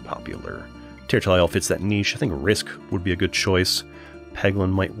too popular. Territorial IO fits that niche. I think Risk would be a good choice.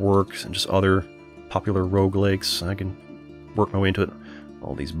 Peglin might work, and just other popular roguelikes. I can work my way into it.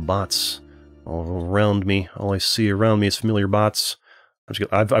 All these bots all around me. All I see around me is familiar bots.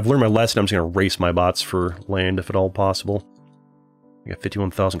 I've learned my lesson. I'm just going to race my bots for land if at all possible. I got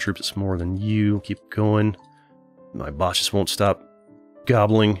 51,000 troops. It's more than you. Keep going. My bots just won't stop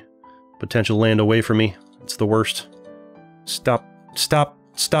gobbling potential land away from me. It's the worst. Stop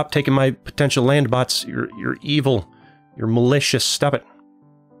taking my potential land, bots. You're evil. You're malicious. Stop it.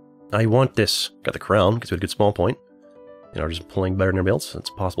 I want this. Got the crown, because we had a good small point. You know, just playing better than everybody else. It's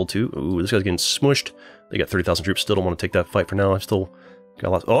possible too. Ooh, this guy's getting smushed. They got 30,000 troops. Still don't want to take that fight for now. I still got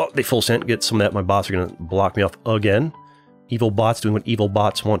a lot. Oh, they full sent. Get some of that. My bots are going to block me off again. Evil bots doing what evil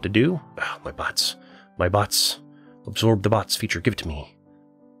bots want to do. Oh, my bots. My bots. Absorb the bots feature. Give it to me.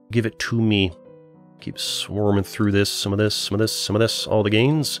 Give it to me. Keep swarming through this. Some of this. Some of this. Some of this. All the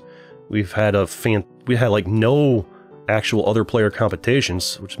gains. We've had like no actual other player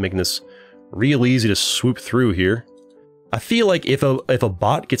competitions, which is making this real easy to swoop through here. I feel like if a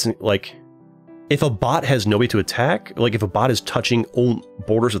bot gets like, if a bot has nobody to attack, like if a bot is touching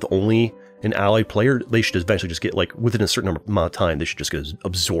borders with only an allied player, they should eventually just get like within a certain amount of time, they should just get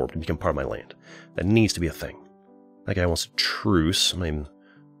absorbed and become part of my land. That needs to be a thing. That guy wants a truce. I'm not even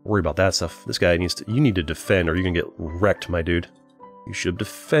worried about that stuff. This guy needs to. You need to defend, or you're gonna get wrecked, my dude. You should have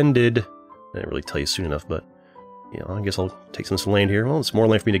defended. I didn't really tell you soon enough, but you know, I guess I'll take some of this land here. Well, it's more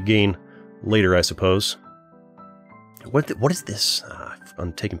land for me to gain later, I suppose. What is this?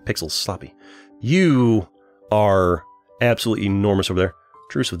 I'm taking pixels sloppy. You are absolutely enormous over there.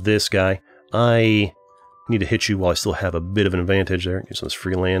 Truce with this guy. I need to hit you while I still have a bit of an advantage there. Get some of this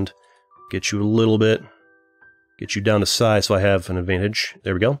free land. Get you a little bit. Get you down to size so I have an advantage.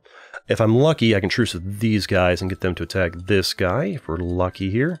 There we go. If I'm lucky, I can truce with these guys and get them to attack this guy, if we're lucky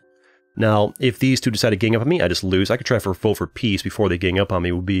here. Now, if these two decide to gang up on me, I just lose. I could try for vote for peace before they gang up on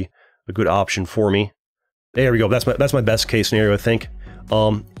me would be a good option for me. There we go. That's my best case scenario, I think.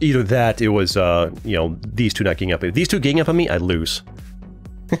 Either that, it was, you know, these two not gang up. If these two gang up on me, I lose.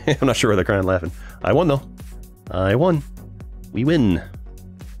 I'm not sure why they're crying and laughing. I won, though. I won. We win.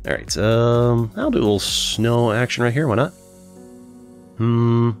 All right, I'll do a little snow action right here. Why not?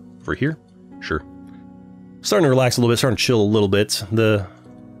 For here? Sure. Starting to relax a little bit, starting to chill a little bit. The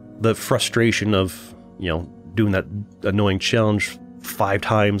the frustration of, you know, doing that annoying challenge 5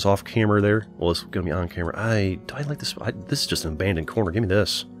 times off camera there. Well, it's gonna be on camera. Do I like this? This is just an abandoned corner. Give me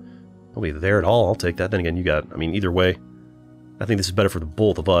this. Nobody there at all. I'll take that. Then again, you got, I mean, either way, I think this is better for the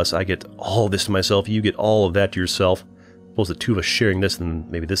both of us. I get all of this to myself. You get all of that to yourself. Suppose the two of us sharing this, then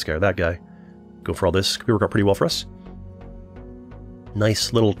maybe this guy or that guy. Go for all this. Could work out pretty well for us.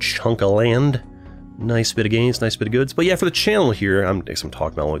 Nice little chunk of land. Nice bit of gains, nice bit of goods. But yeah, for the channel here, I'm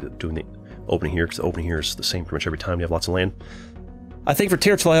talking about doing the opening here, because the opening here is the same pretty much every time you have lots of land. I think for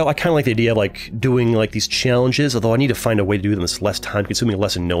Territorial IO, I kind of like the idea of like doing like these challenges, although I need to find a way to do them that's less time consuming,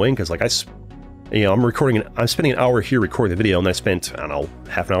 less annoying, because like I'm spending an hour here recording the video, and I spent, I don't know,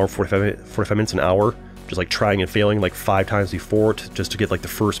 half an hour, 45 minutes, an hour, just like trying and failing like 5 times before just to get like the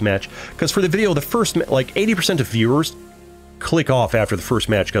first match. Because for the video, the first, like 80% of viewers click off after the first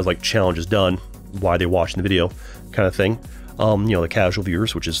match because like challenge is done, why they watching the video kind of thing. You know, the casual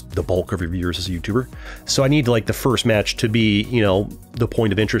viewers, which is the bulk of your viewers as a YouTuber. So I need like the first match to be, you know, the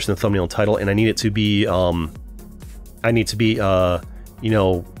point of interest in the thumbnail and title, and I need it to be, you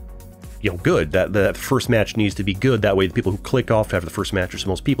know, good. That first match needs to be good. That way the people who click off after the first match, or so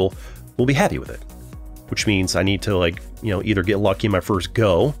most people, will be happy with it. Which means I need to like, you know, either get lucky in my first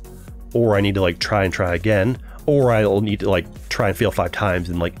go, or I need to like try again, or I'll need to like try and fail 5 times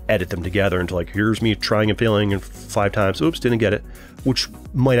and like edit them together into like, here's me trying and failing and 5 times, oops, didn't get it, which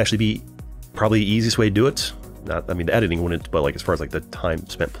might actually be probably the easiest way to do it. Not, I mean, the editing wouldn't, but like as far as like the time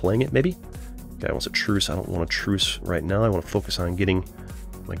spent playing it, maybe. Guy wants a truce. I don't want a truce right now. I want to focus on getting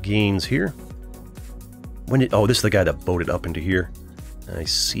my gains here. Oh, this is the guy that boated up into here. I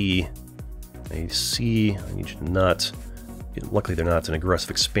see. I need you to not. Luckily, they're not an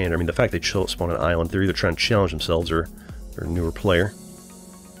aggressive expander. I mean, the fact they spawn an island, they're either trying to challenge themselves or they're a newer player.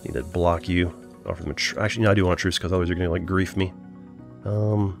 Need to block you. Offer them a actually, no, I do want a truce because otherwise you're going to like grief me.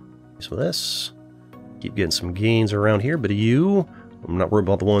 So this. Keep getting some gains around here, but you, I'm not worried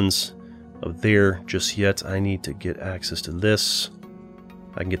about the ones up there just yet. I need to get access to this.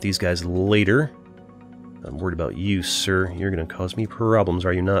 I can get these guys later. I'm worried about you, sir. You're going to cause me problems,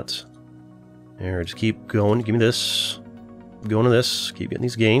 are you not? There, just keep going. Give me this. Going to this. Keep getting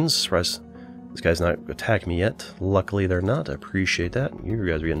these gains. Surprise, this guy's not attacking me yet. Luckily, they're not. I appreciate that. You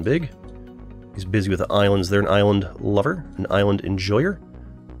guys are getting big. He's busy with the islands. They're an island lover, an island enjoyer.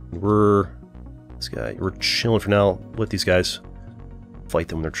 We're chilling for now. Let these guys fight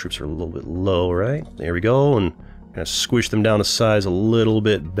them when their troops are a little bit low, right? There we go. And kind of squish them down to size a little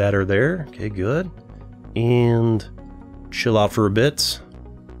bit better there. Okay, good. And chill out for a bit.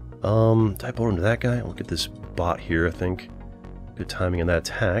 Did I boat into that guy? I'll get this bot here, I think. Good timing on that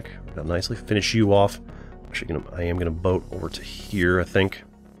attack. Worked out nicely. Finish you off. Actually, I am gonna boat over to here, I think.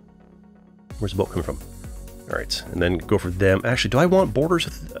 Where's the boat coming from? Alright, and then go for them. Actually, do I want borders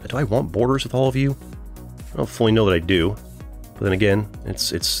with all of you? I don't fully know that I do. But then again,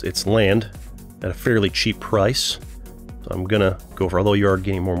 it's land at a fairly cheap price. So I'm gonna go for, although you are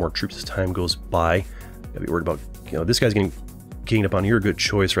getting more and more troops as time goes by. Gotta be worried about, you know, this guy's getting ganged up on. You're a good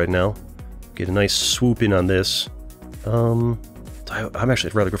choice right now. Get a nice swoop in on this.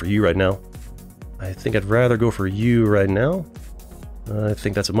 I'd rather go for you right now. I think I'd rather go for you right now. I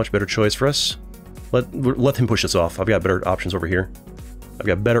think that's a much better choice for us. Let him push us off. I've got better options over here.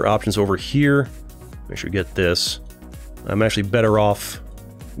 Make sure we get this. I'm actually better off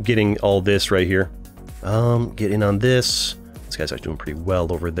getting all this right here. Get in on this. This guy's actually doing pretty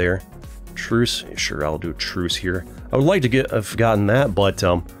well over there. Truce. Sure, I'll do a truce here. I would like to have gotten that, but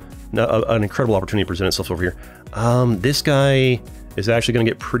an incredible opportunity presented itself over here. This guy is actually going to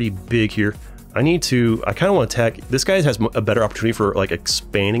get pretty big here. I kind of want to attack. This guy has a better opportunity for like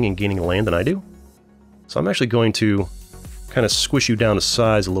expanding and gaining land than I do. So I'm actually going to kind of squish you down to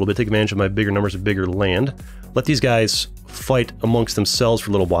size a little bit, take advantage of my bigger numbers of bigger land. Let these guys fight amongst themselves for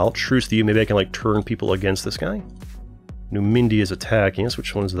a little while. Truce to you. Maybe I can like turn people against this guy. Numindi is attacking us.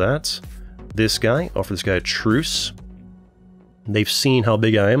 Which one is that? This guy. Offer this guy a truce. They've seen how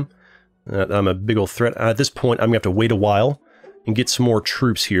big I am. I'm a big old threat. At this point, I'm going to have to wait a while and get some more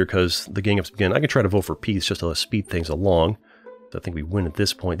troops here because the gang ups begin. I can try to vote for peace just to speed things along. So I think we win at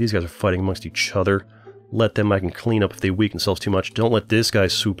this point. These guys are fighting amongst each other. Let them, I can clean up if they weaken themselves too much. Don't let this guy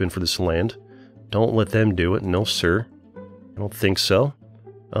swoop in for this land. Don't let them do it. No, sir. I don't think so.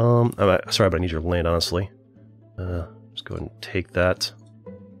 Sorry, but I need your land, honestly. Let's go ahead and take that.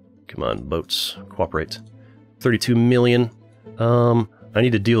 Come on, boats. Cooperate. 32 million. I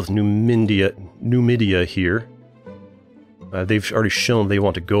need to deal with Numidia here. They've already shown they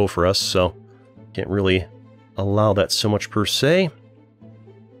want to go for us, so can't really allow that so much per se.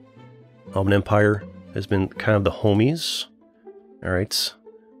 Alban Empire has been kind of the homies. Alright.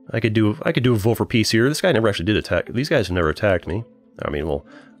 I could do a vote for peace here. This guy never actually did attack. These guys have never attacked me. I mean, well,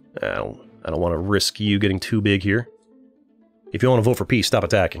 I don't want to risk you getting too big here. If you want to vote for peace, stop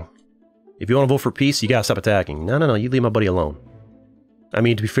attacking. If you want to vote for peace, you gotta stop attacking. No, you leave my buddy alone. I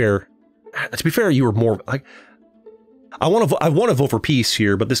mean, to be fair, you were more. I want to vote for peace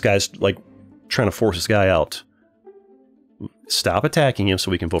here, but this guy's like trying to force this guy out. Stop attacking him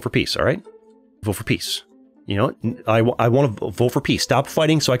so we can vote for peace. All right, vote for peace. You know, I want to vote for peace. Stop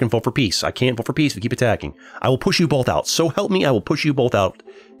fighting so I can vote for peace. I can't vote for peace if you keep attacking. I will push you both out. So help me, I will push you both out.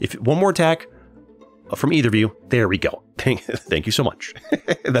 If one more attack from either of you, there we go. Thank you so much.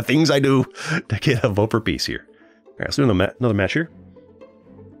 The things I do to get a vote for peace here. All right, let's do another match here.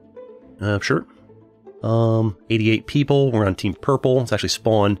 Sure. 88 people. We're on Team Purple. It's actually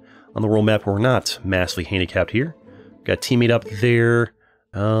spawned on the world map where we're not massively handicapped here. Got a teammate up there.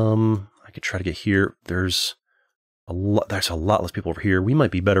 I could try to get here. There's a lot less people over here. We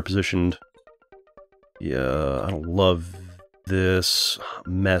might be better positioned. Yeah, I don't love this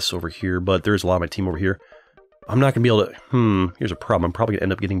mess over here, but there's a lot of my team over here. I'm not going to be able to... here's a problem. I'm probably going to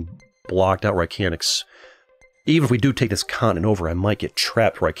end up getting blocked out where I can't... Even if we do take this continent over, I might get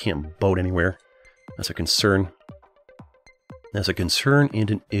trapped where I can't boat anywhere. That's a concern. That's a concern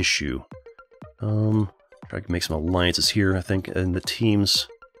and an issue. Try to make some alliances here, I think, and the teams...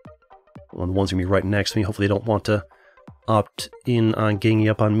 Well, the ones going to be right next to me. Hopefully they don't want to opt in on ganging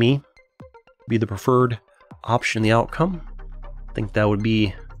up on me. Be the preferred option in the outcome. I think that would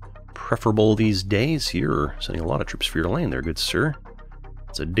be preferable these days. You're sending a lot of troops for your land there, good sir.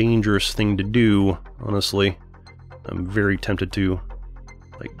 It's a dangerous thing to do, honestly. I'm very tempted to,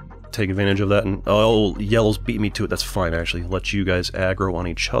 like, take advantage of that. And oh, yellows beat me to it. That's fine, actually. Let you guys aggro on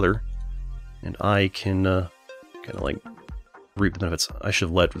each other. And I can, kind of, like, reap the benefits. I should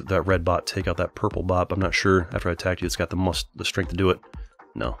have let that red bot take out that purple bot, but I'm not sure after I attacked you it's got the strength to do it.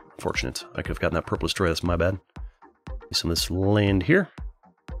 No, unfortunate. I could have gotten that purple destroy. That's my bad. Some of this land here.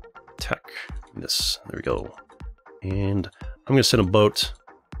 Attack. This. There we go. And I'm going to send a boat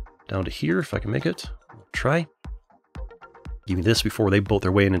down to here if I can make it. I'll try. Give me this before they boat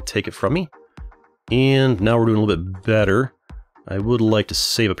their way in and take it from me. And now we're doing a little bit better. I would like to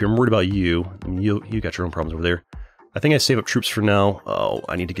save up here. I'm worried about you. I mean, you got your own problems over there. I think I save up troops for now. Oh,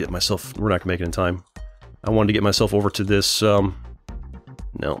 I need to get myself... We're not going to make it in time. I wanted to get myself over to this... No,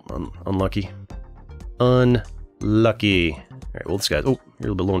 unlucky. Unlucky. Alright, well, this guy's... Oh, you're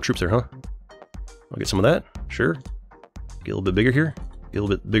a little bit low on troops there, huh? I'll get some of that. Sure. Get a little bit bigger here. Get a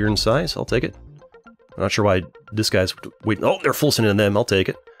little bit bigger in size. I'll take it. I'm not sure why this guy's waiting. Oh, they're full sending them. I'll take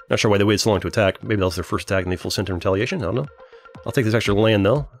it. Not sure why they waited so long to attack. Maybe that was their first attack and they full sent in retaliation. I don't know. I'll take this extra land,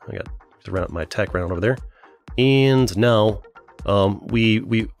 though. I got to round my attack round over there. And now,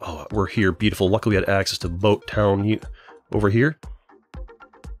 we're here. Beautiful. Luckily, we had access to Boat Town over here.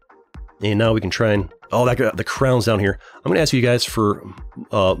 And now we can try and... Oh, the crown's down here. I'm going to ask you guys for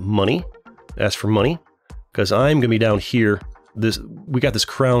money. Ask for money. Because I'm going to be down here. We got this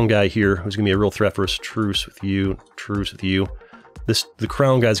crown guy here who's going to be a real threat for us. Truce with you. Truce with you. The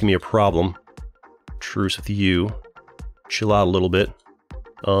crown guy's going to be a problem. Truce with you. Chill out a little bit.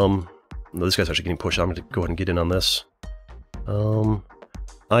 No, this guy's actually getting pushed. I'm going to go ahead and get in on this.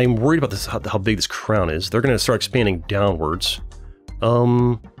 I'm worried about this, how big this crown is. They're going to start expanding downwards.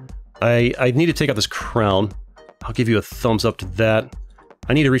 I need to take out this crown. I'll give you a thumbs up to that.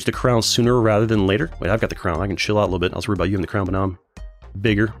 I need to reach the crown sooner rather than later. Wait, I've got the crown. I can chill out a little bit. I was worried about you having the crown, but now I'm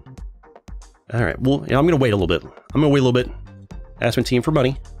bigger. Alright, well, yeah, I'm going to wait a little bit. I'm going to wait a little bit. Ask my team for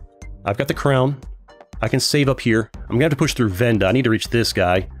money. I've got the crown. I can save up here. I'm going to have to push through Venda. I need to reach this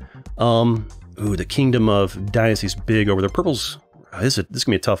guy. Ooh, the Kingdom of Dynasty's big over there. Purple's... This is going to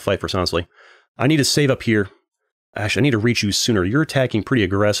be a tough fight for us, honestly. I need to save up here. Actually, I need to reach you sooner. You're attacking pretty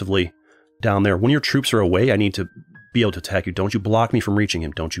aggressively down there. When your troops are away, I need to be able to attack you. Don't you block me from reaching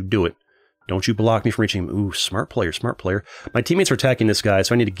him. Don't you do it. Don't you block me from reaching him. Ooh, smart player, smart player. My teammates are attacking this guy,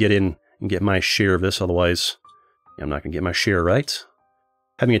 so I need to get in and get my share of this. Otherwise, I'm not going to get my share, right?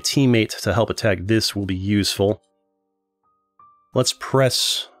 Having a teammate to help attack this will be useful. Let's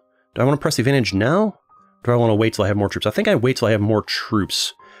press... Do I want to press the advantage now? Or do I want to wait till I have more troops? I think I wait till I have more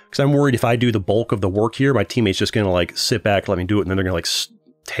troops. Because I'm worried if I do the bulk of the work here, my teammate's just going to, like, sit back, let me do it, and then they're going to, like,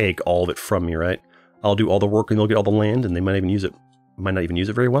 take all of it from me, right? I'll do all the work, and they'll get all the land, and they might even use it. Might not even use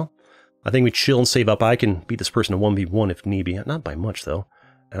it very well. I think we chill and save up. I can beat this person in 1v1 if need be. Not by much, though.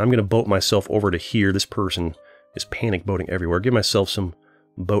 And I'm going to boat myself over to here. This person is panic boating everywhere. Give myself some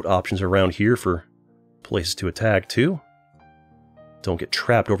boat options around here for places to attack, too. Don't get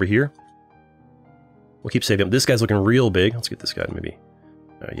trapped over here. We'll keep saving up. This guy's looking real big. Let's get this guy, maybe.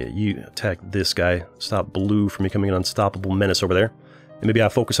 Yeah, you attack this guy. Stop blue from becoming an unstoppable menace over there. And maybe I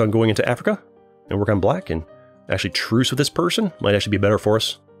focus on going into Africa and work on black and actually truce with this person. Might actually be better for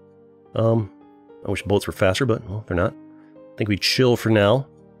us. I wish boats were faster, but well, they're not. I think we chill for now.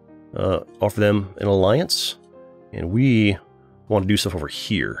 Offer them an alliance. And we want to do stuff over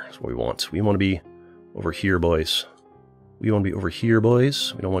here. That's what we want. We want to be over here, boys. We want to be over here,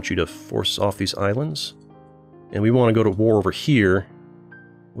 boys. We don't want you to force off these islands. And we want to go to war over here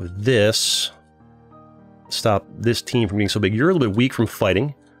with this. Stop this team from being so big. You're a little bit weak from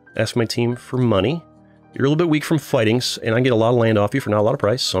fighting. Ask my team for money. You're a little bit weak from fighting, and I get a lot of land off you for not a lot of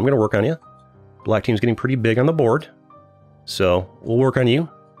price, so I'm going to work on you. Black team's getting pretty big on the board. So, we'll work on you.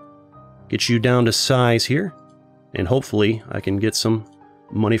 Get you down to size here. And hopefully, I can get some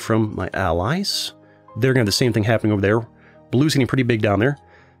money from my allies. They're going to have the same thing happening over there. Blue's getting pretty big down there.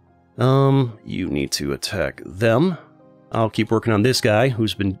 You need to attack them. I'll keep working on this guy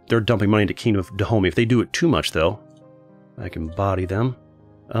who's been... They're dumping money into Kingdom of Dahomey. If they do it too much, though, I can body them.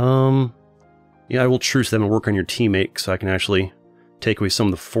 Yeah, I will truce them and work on your teammate so I can actually take away some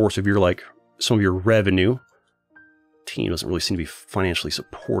of the force of your, like, some of your revenue. Team doesn't really seem to be financially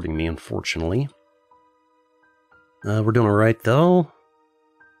supporting me, unfortunately. We're doing alright, though.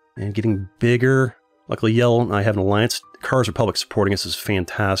 And getting bigger. Luckily, Yellow and I have an alliance. Cars Republic supporting us is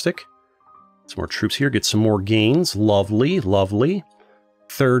fantastic. Some more troops here. Get some more gains. Lovely, lovely.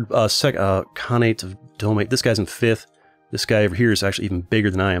 Third, Khanate of Dahomey. This guy's in 5th. This guy over here is actually even bigger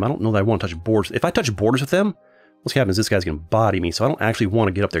than I am. I don't know that I want to touch borders. If I touch borders with them, what's happening is this guy's going to body me, so I don't actually want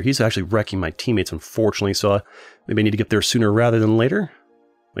to get up there. He's actually wrecking my teammates, unfortunately, so maybe I need to get there sooner rather than later.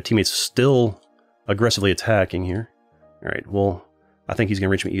 My teammate's still aggressively attacking here. Alright, well, I think he's going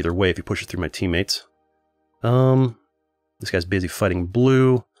to reach me either way if he pushes through my teammates. This guy's busy fighting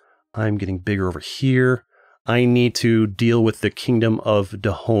blue. I'm getting bigger over here. I need to deal with the Kingdom of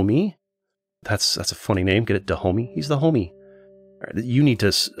Dahomey. That's a funny name. Get it? Dahomey? He's the homie. All right, you need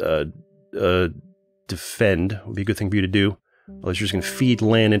to defend. Would be a good thing for you to do. Otherwise, you're just going to feed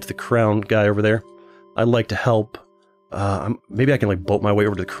land into the crown guy over there. I'd like to help. Maybe I can like boat my way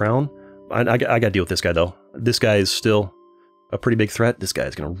over to the crown. I got to deal with this guy, though. This guy is still a pretty big threat. This guy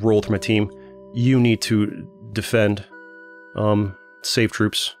is going to roll through my team. You need to defend. Save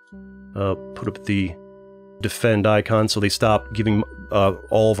troops. Put up the defend icon so they stop giving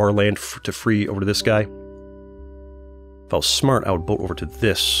all of our land to free over to this guy. If I was smart, I would boat over to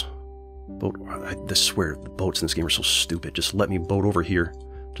this. I swear, the boats in this game are so stupid. Just let me boat over here.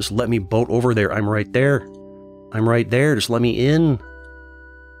 Just let me boat over there. I'm right there. I'm right there. Just let me in.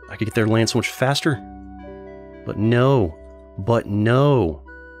 I could get their land so much faster. But no. But no.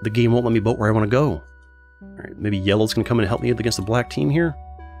 The game won't let me boat where I want to go. Alright, maybe Yellow's going to come in and help me against the black team here.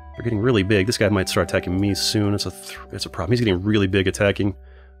 They're getting really big. This guy might start attacking me soon. It's a problem. He's getting really big attacking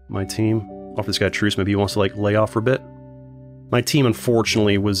my team. Offer this guy a truce. Maybe he wants to like lay off for a bit. My team,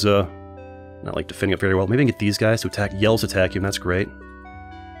 unfortunately, was not like defending up very well. Maybe I can get these guys to attack. Yell's attack him. That's great.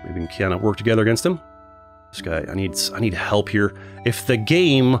 Maybe we can kind of work together against him. This guy, I need help here. If the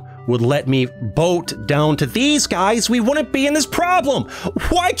game would let me boat down to these guys, we wouldn't be in this problem.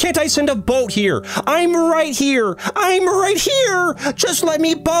 Why can't I send a boat here? I'm right here. I'm right here. Just let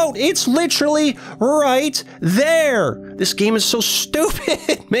me boat. It's literally right there. This game is so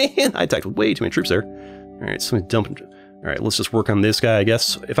stupid, man. I attacked way too many troops there. All right, so I'm dumping. All right, let's just work on this guy, I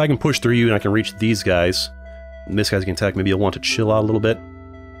guess. If I can push through you and I can reach these guys, and this guy's gonna attack, maybe you'll want to chill out a little bit.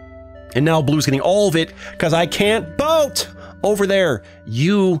 And now Blue's getting all of it because I can't boat over there.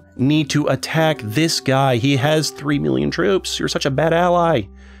 You need to attack this guy. He has 3 million troops. You're such a bad ally.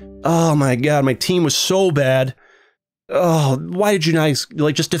 Oh my god, my team was so bad. Oh, why did you guys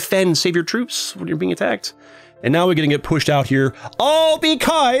like just defend, save your troops when you're being attacked? And now we're gonna get pushed out here. All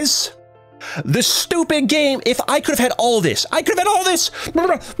because the stupid game. If I could have had all this, I could have had all this.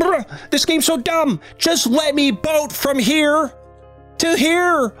 This game's so dumb. Just let me boat from here to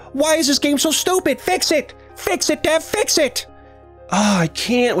here. Why is this game so stupid? Fix it! Fix it, Dev! Fix it! Ah, I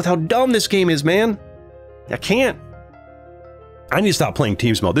can't with how dumb this game is, man. I can't. I need to stop playing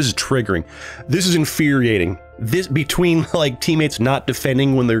Teams mode. This is triggering. This is infuriating. This between like teammates not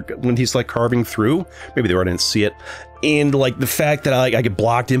defending when he's like carving through. Maybe they didn't see it. And like the fact that I get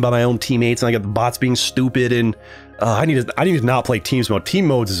blocked in by my own teammates and I got the bots being stupid and I need to not play Teams mode. Team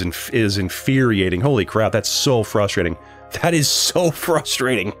modes is infuriating. Holy crap, that's so frustrating. That is so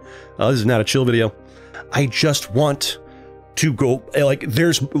frustrating. This is not a chill video. I just want to go, like,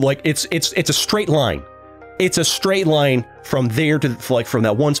 there's, like, it's a straight line. It's a straight line from there to, like, from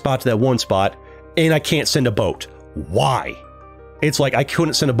that one spot to that one spot, and I can't send a boat. Why? It's like I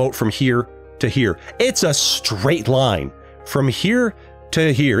couldn't send a boat from here to here. It's a straight line from here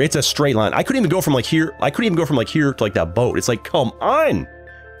to here. It's a straight line. I couldn't even go from like here. I couldn't even go from like here to like that boat. It's like, come on.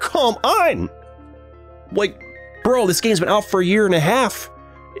 Come on. Like, bro, this game's been out for a year and a half.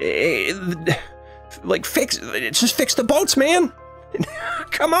 Like, just fix the boats, man.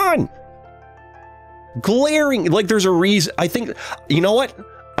 Come on. Glaring, like there's a reason. I think, you know what?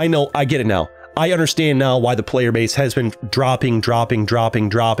 I get it now. I understand now why the player base has been dropping for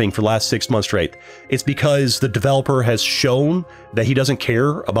the last 6 months straight. It's because the developer has shown that he doesn't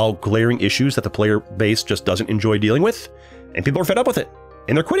care about glaring issues that the player base just doesn't enjoy dealing with, and people are fed up with it,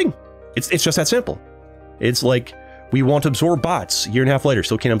 and they're quitting. It's just that simple. It's like, we want to absorb bots. A year and a half later,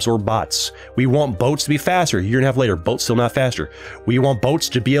 still can't absorb bots. We want boats to be faster. A year and a half later, boats still not faster. We want boats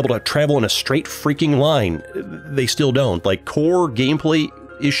to be able to travel in a straight freaking line. They still don't. Like, core gameplay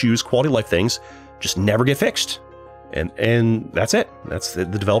issues, quality of life things, just never get fixed. And that's it. That's the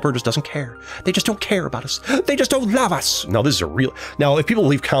developer just doesn't care. They just don't care about us. They just don't love us. Now, this is a real... Now, if people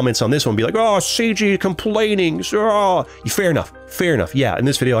leave comments on this one, be like, oh, CG complaining. Oh. Fair enough. Fair enough. Yeah, in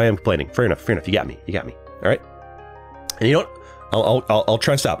this video, I am complaining. Fair enough. Fair enough. You got me. You got me. All right? And you know what? I'll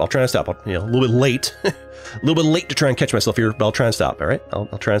try and stop. I'll try and stop. You know, a little bit late. A little bit late to try and catch myself here, but I'll try and stop, all right? I'll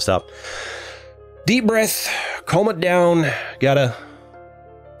try and stop. Deep breath. Calm it down. You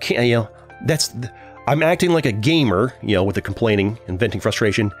know, I'm acting like a gamer, you know, with the complaining and venting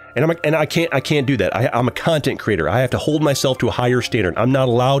frustration, and I can't do that. I'm a content creator. I have to hold myself to a higher standard. I'm not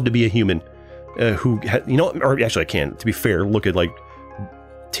allowed to be a human you know, or actually I can. To be fair, look at like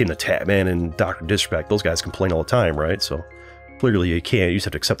Tim the Tatman and Dr. Disrespect. Those guys complain all the time, right? So clearly you can't. You just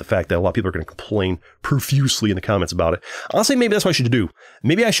have to accept the fact that a lot of people are going to complain profusely in the comments about it. Honestly, maybe that's what I should do.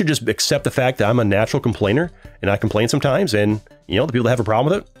 Maybe I should just accept the fact that I'm a natural complainer and I complain sometimes, and you know, the people that have a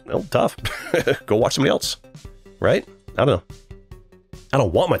problem with it, well, tough. Go watch somebody else, right? I don't know. I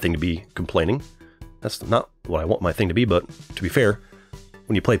don't want my thing to be complaining. That's not what I want my thing to be, but to be fair,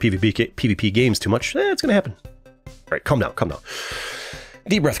 when you play PvP games too much, it's going to happen. All right, calm down, calm down.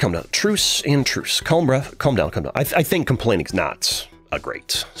 Deep breath, calm down. Truce and truce. Calm breath, calm down, calm down. I think complaining is not a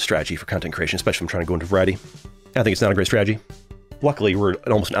great strategy for content creation, especially if I'm trying to go into variety. I think it's not a great strategy. Luckily, we're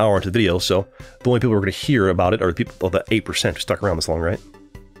almost an hour into the video, so the only people who are going to hear about it are the people, the 8% who stuck around this long, right?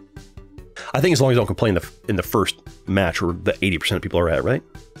 I think as long as I don't complain in the first match where the 80% of people are at, right?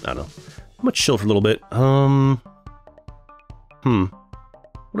 I don't know. I'm going to chill for a little bit. What do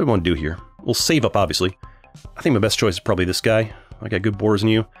we want to do here? We'll save up, obviously. I think my best choice is probably this guy. I got good borders in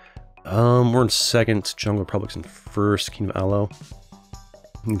you. We're in second. Jungle Republic's in first. Kingdom IO.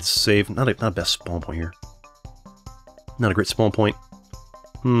 Need to save. Not a best spawn point here. Not a great spawn point.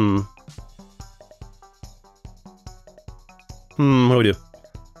 What do we do?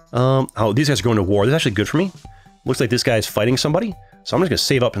 Oh, these guys are going to war. This is actually good for me. Looks like this guy is fighting somebody. So I'm just going to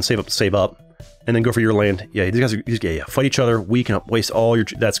save up and save up and save up. And then go for your land. Yeah, these guys are, fight each other, weaken up, waste all your...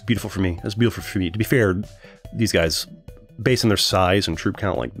 That's beautiful for me. That's beautiful for me. To be fair, these guys, based on their size and troop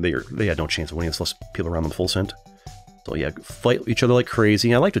count, like, they had no chance of winning unless people around them full sent. So yeah, fight each other like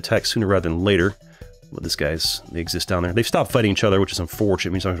crazy. I like to attack sooner rather than later. But these guys, they exist down there. They've stopped fighting each other, which is unfortunate.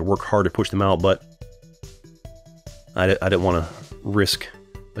 It means I have to work hard to push them out, but... I didn't want to risk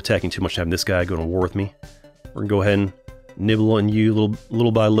attacking too much to having this guy go to war with me. We're going to go ahead and nibble on you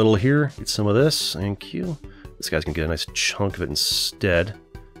little by little here. Get some of this. Thank you. This guy's gonna get a nice chunk of it instead.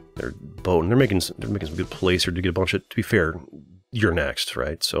 They're boating. They're making some good plays here to get a bunch of... To be fair, you're next,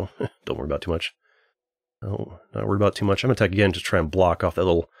 right? So don't worry about too much. No, not worried about too much. I'm gonna attack again to try and block off that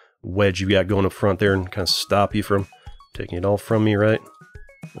little wedge you got going up front there and kind of stop you from taking it all from me, right?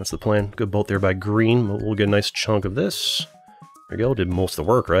 That's the plan. Good boat there by green. We'll get a nice chunk of this. There you go. Did most of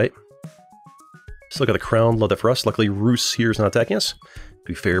the work, right? Still got the crown. Love that for us. Luckily, Roos here is not attacking us. To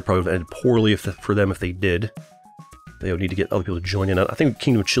be fair, probably would have ended poorly for them if they did. They would need to get other people to join in. I think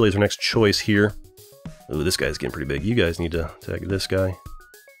Kingdom of Chile is our next choice here. Oh, this guy's getting pretty big. You guys need to attack this guy.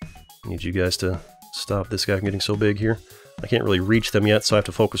 I need you guys to stop this guy from getting so big here. I can't really reach them yet, so I have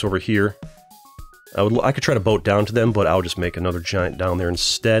to focus over here. I could try to boat down to them, but I'll just make another giant down there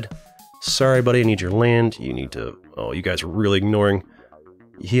instead. Sorry, buddy, I need your land. You need to... Oh, you guys are really ignoring...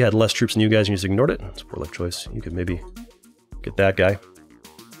 He had less troops than you guys, and you just ignored it. It's a poor life choice. You could maybe get that guy.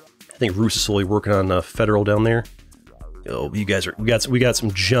 I think Roos is slowly working on Federal down there. Oh, you guys are... We got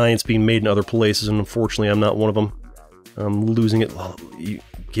some giants being made in other places, and unfortunately, I'm not one of them. I'm losing it. Oh,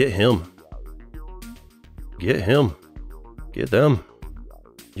 get him. Get him. Get them.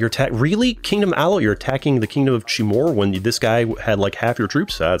 You're really? Kingdom IO? You're attacking the Kingdom of Chimor when this guy had like half your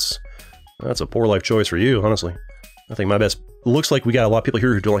troops? That's a poor life choice for you, honestly. I think my best... Looks like we got a lot of people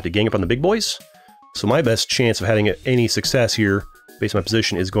here who don't like to gang up on the big boys. So my best chance of having any success here, based on my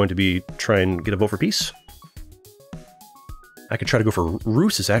position, is going to be try and get a vote for peace. I could try to go for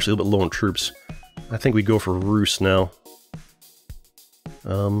Roos. Is actually a little bit low on troops. I think we go for Roos now.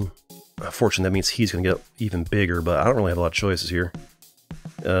 Unfortunately, that means he's going to get even bigger, but I don't really have a lot of choices here.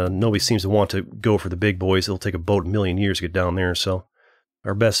 Nobody seems to want to go for the big boys. It'll take a boat a million years to get down there, so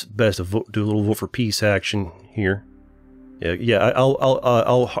our best to do a little vote for peace action here. Yeah,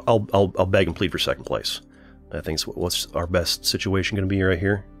 I'll beg and plead for second place. I think it's what's our best situation going to be right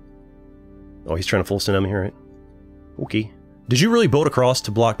here. Oh, he's trying to full send on me here, right? Okay. Did you really boat across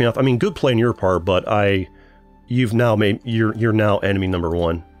to block me off? I mean, good play on your part, but you've now made you're now enemy number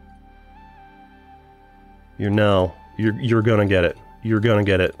 1. You're gonna get it. You're gonna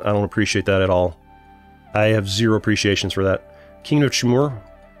get it. I don't appreciate that at all. I have zero appreciations for that. Kingdom of Chimur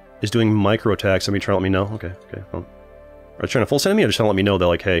is doing micro attacks. Somebody trying to let me know. Okay. Well, are they trying to full send me, or just trying to let me know that,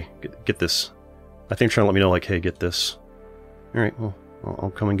 like, hey, get this? I think they're trying to let me know, like, hey, get this. All right. Well,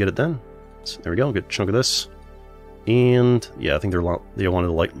 I'll come and get it then. So, there we go. Good chunk of this. And yeah, I think they wanted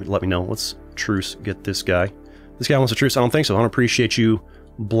to let me know. Let's truce. Get this guy. This guy wants a truce. I don't think so. I don't appreciate you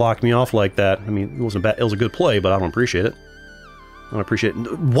blocking me off like that. I mean, it wasn't bad. It was a good play, but I don't appreciate it. I don't appreciate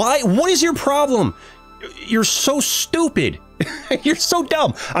it. Why? What is your problem? You're so stupid. You're so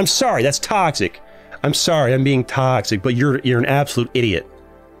dumb. I'm sorry. That's toxic. I'm sorry. I'm being toxic, but you're an absolute idiot.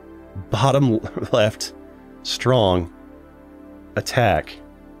 Bottom left, strong, attack.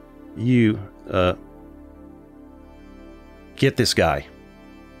 You get this guy.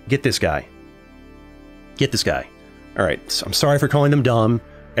 Get this guy. Get this guy. All right. So I'm sorry for calling them dumb.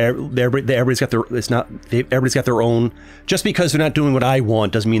 Everybody's got their. Everybody's got their own. Just because they're not doing what I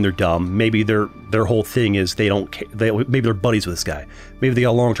want doesn't mean they're dumb. Maybe their whole thing is they don't. Maybe they're buddies with this guy. Maybe they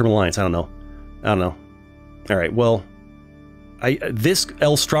got a long-term alliance. I don't know. All right. Well, this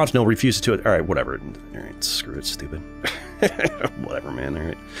El Strontiano refuses to. All right. Whatever. All right. Screw it. Stupid. Whatever, man. All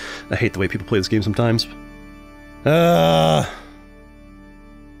right. I hate the way people play this game sometimes. Not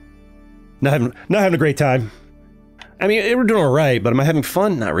having a great time. I mean, we're doing all right, but am I having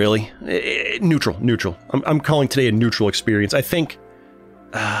fun? Not really. Neutral. I'm calling today a neutral experience. I think...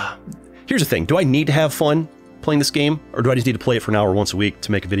 here's the thing. Do I need to have fun playing this game? Or do I just need to play it for an hour once a week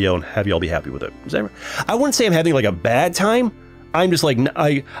to make a video and have you all be happy with it? I wouldn't say I'm having, like, a bad time. I'm just, like,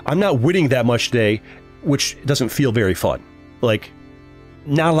 I'm not winning that much today, which doesn't feel very fun. Like,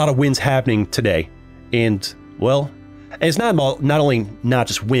 not a lot of wins happening today. And, well... And it's not about not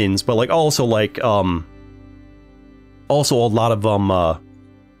just wins, but, like, also, like, also a lot of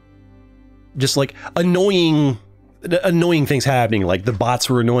just like annoying things happening. Like the bots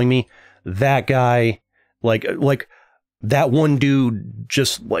were annoying me. That guy, like that one dude,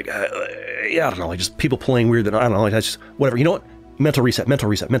 just like yeah, I don't know, like just people playing weird. That I don't know, like that's just whatever. You know what? Mental reset.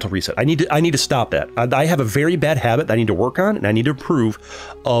 I need to stop that. I have a very bad habit that I need to work on, and I need to improve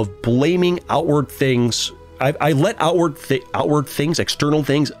of blaming outward things. I let outward things, external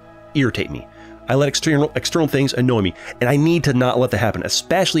things, irritate me. I let external things annoy me, and I need to not let that happen,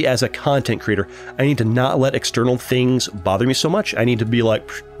 especially as a content creator. I need to not let external things bother me so much. I need to be like,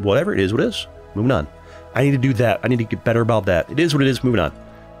 whatever, it is what it is, moving on. I need to do that. I need to get better about that. It is what it is, moving on.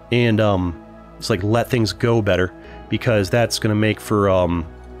 And it's like let things go better, because that's going to make for,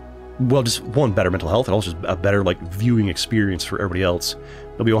 well, just one, better mental health, and also just a better like viewing experience for everybody else.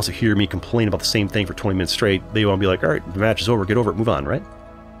 Nobody wants to hear me complain about the same thing for 20 minutes straight. They want to be like, all right, the match is over, get over it, move on, right?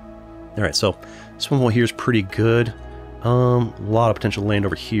 All right, so this one here is pretty good. A lot of potential land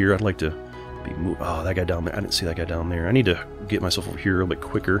over here. I'd like to be oh, that guy down there. I didn't see that guy down there. I need to get myself over here a little bit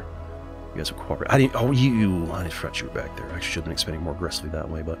quicker. You guys will cooperate. I didn't forgot you were back there. I should have been expanding more aggressively that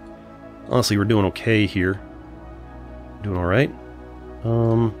way, but honestly, we're doing okay here. Doing all right.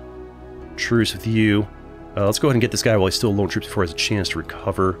 Truce with you. Let's go ahead and get this guy while he's still low on troops before he has a chance to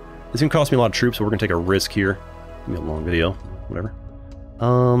recover. This is gonna cost me a lot of troops, so we're gonna take a risk here. Give me a long video, whatever.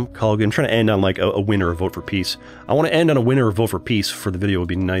 Colgan, I'm trying to end on like a win or a vote for peace. I want to end on a win or a vote for peace for the video would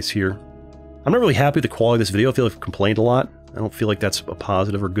be nice here. I'm not really happy with the quality of this video. I feel like I've complained a lot. I don't feel like that's a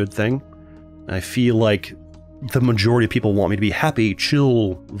positive or good thing. I feel like the majority of people want me to be happy,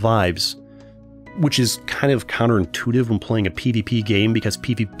 chill vibes, which is kind of counterintuitive when playing a PvP game, because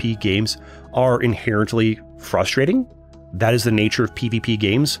PvP games are inherently frustrating. That is the nature of PvP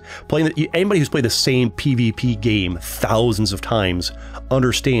games. Anybody who's played the same PvP game thousands of times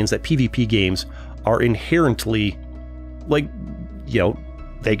understands that PvP games are inherently, like, you know,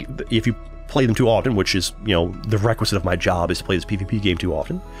 if you play them too often, which is, you know, the requisite of my job is to play this PvP game too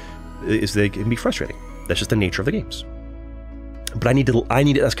often, is they can be frustrating. That's just the nature of the games. But I need to,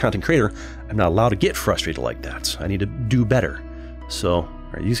 as a content creator, I'm not allowed to get frustrated like that. I need to do better. So,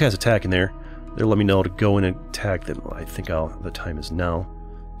 all right, these guys attacking there. They'll let me know to go in and attack them. I think the time is now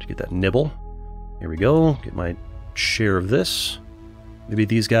to get that nibble. Here we go. Get my share of this. Maybe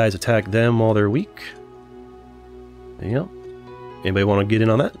these guys attack them while they're weak. There you go. Anybody want to get in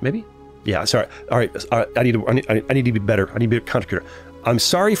on that? Maybe. Yeah. Sorry. All right. I need to be better. I need to be a contributor. I'm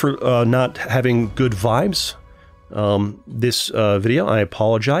sorry for not having good vibes. This video. I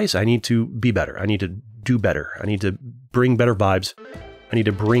apologize. I need to be better. I need to do better. I need to bring better vibes. I need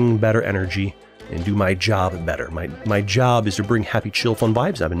to bring better energy and do my job better. My job is to bring happy, chill, fun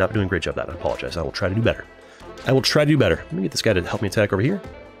vibes. I've not doing a great job of that. I apologize. I will try to do better. I will try to do better. Let me get this guy to help me attack over here.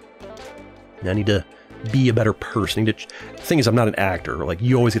 I need to be a better person. The thing is, I'm not an actor. Like,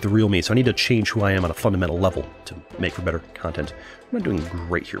 you always get the real me, so I need to change who I am on a fundamental level to make for better content. I'm not doing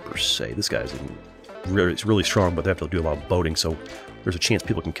great here, per se. This guy's really strong, but they have to do a lot of boating, so there's a chance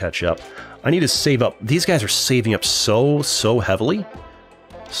people can catch up. I need to save up. These guys are saving up so heavily,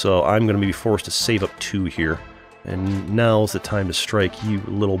 so I'm going to be forced to save up 2 here. And now's the time to strike you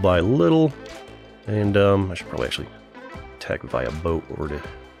little by little. And I should probably actually attack via boat over to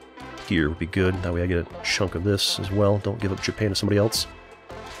here would be good. That way I get a chunk of this as well. Don't give up Japan to somebody else.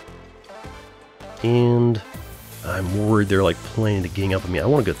 And I'm worried they're like planning to gang up on me. I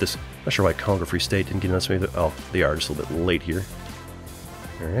want to get this. I'm not sure why Congo Free State didn't get in this. Oh, they are just a little bit late here.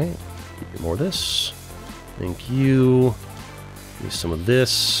 Alright. More of this. Thank you. Use some of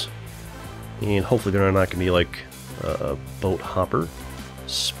this. And hopefully they're not going to be like a boat hopper.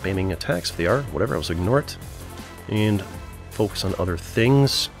 Spamming attacks. If they are, whatever, I'll just ignore it. And focus on other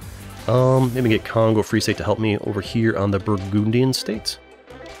things. Maybe get Congo Free State to help me over here on the Burgundian state.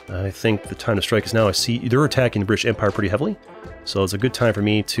 I think the time to strike is now. I see they're attacking the British Empire pretty heavily, so it's a good time for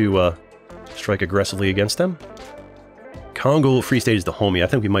me to strike aggressively against them. Congo Free State is the homie. I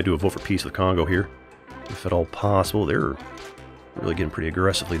think we might do a vote for peace with Congo here, if at all possible. They're really getting pretty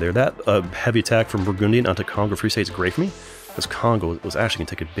aggressively there. That heavy attack from Burgundian onto Congo Free State is great for me, because Congo was actually going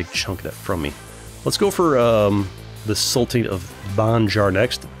to take a big chunk of that from me. Let's go for the Sultan of Banjar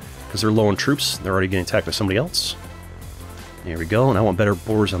next, because they're low on troops. They're already getting attacked by somebody else. There we go, and I want better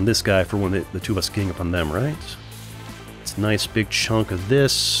borders on this guy for when the 2 of us gang up on them, right? It's a nice big chunk of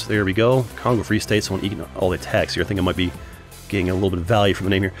this. There we go. Congo Free State's the one eating all the attacks here. I think I might be getting a little bit of value from the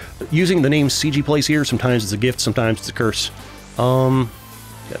name here. Using the name CG Plays here, sometimes it's a gift, sometimes it's a curse. Yeah,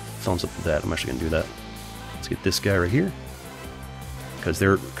 thumbs up for that. I'm actually going to do that. Let's get this guy right here. Because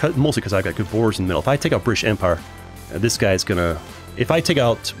they're mostly because I've got good borders in the middle. If I take out British Empire, this guy's gonna. If I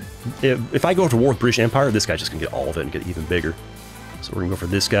go to war with British Empire, this guy's just gonna get all of it and get even bigger. So we're gonna go for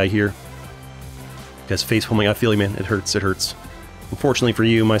this guy here. Guys, face pulling. I feel you, man. It hurts. It hurts. Unfortunately for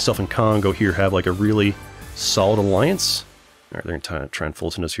you, myself and Congo here have like a really solid alliance. All right, they're gonna try and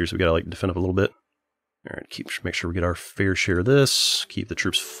Fulton us here, so we gotta like defend up a little bit. All right, make sure we get our fair share of this. Keep the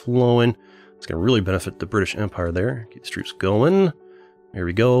troops flowing. It's gonna really benefit the British Empire there. Keep the troops going. There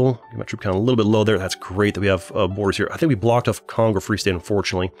we go. Get my troop count a little bit low there. That's great that we have borders here. I think we blocked off Congo Free State,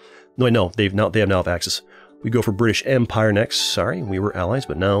 unfortunately. No, wait, no, they have now access. We go for British Empire next. Sorry, we were allies,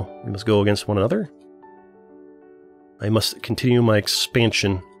 but now we must go against one another. I must continue my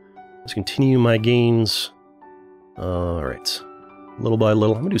expansion. Let's continue my gains. All right, little by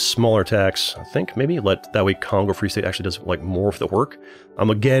little. I'm gonna do smaller attacks. I think maybe that way Congo Free State actually does like more of the work. I'm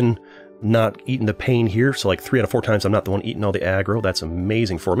again not eating the pain here, so like 3 out of 4 times I'm not the one eating all the aggro. That's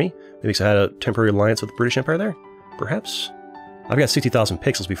amazing for me. Maybe because I had a temporary alliance with the British Empire there? Perhaps? I've got 60,000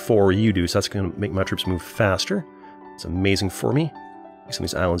 pixels before you do, so that's going to make my troops move faster. It's amazing for me. Some of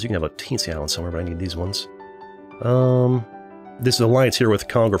these islands, you can have a teensy island somewhere, but I need these ones. This alliance here with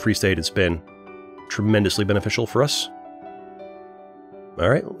Congo Free State has been tremendously beneficial for us.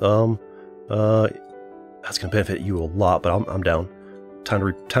 Alright, that's going to benefit you a lot, but I'm down. Time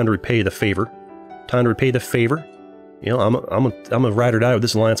to repay the favor. Time to repay the favor. You know, I'm a ride or die with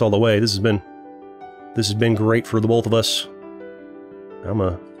this alliance all the way. This has been great for the both of us. I'm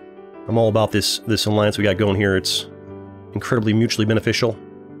all about this alliance we got going here. It's incredibly mutually beneficial.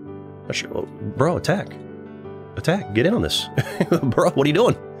 Oh, bro, attack! Get in on this, bro. What are you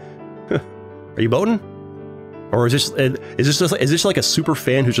doing? Are you boating? Or is this like a super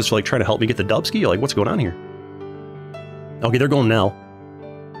fan who's just like trying to help me get the dubski? Like, what's going on here? Okay, they're going now.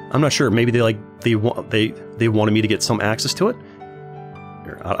 I'm not sure. Maybe they wanted me to get some access to it.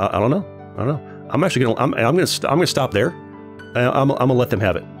 I don't know. I'm actually gonna stop there. I'm gonna let them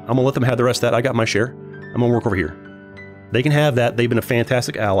have it. I'm gonna let them have the rest of that. I got my share. I'm gonna work over here. They can have that. They've been a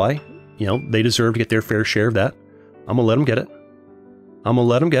fantastic ally. You know, they deserve to get their fair share of that. I'm gonna let them get it. And I'm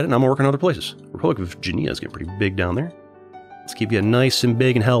gonna work in other places. Republic of Virginia is getting pretty big down there. Let's keep you nice and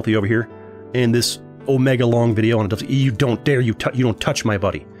big and healthy over here. And this omega long video on it. You don't dare, you don't touch my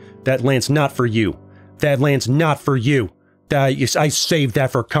buddy. That land's not for you. That land's not for you. I saved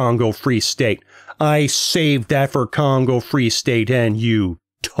that for Congo Free State. I saved that for Congo Free State, and you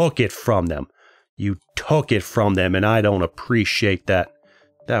took it from them. You took it from them, and I don't appreciate that.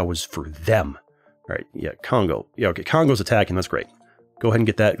 That was for them. All right, yeah, Congo. Yeah, okay, Congo's attacking. That's great. Go ahead and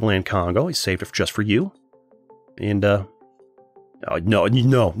get that land, Congo. He saved it just for you. And, no,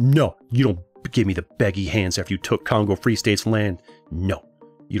 you don't give me the beggy hands after you took Congo Free State's land. No,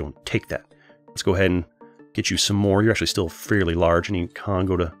 you don't take that. Let's go ahead and get you some more. You're actually still fairly large. I need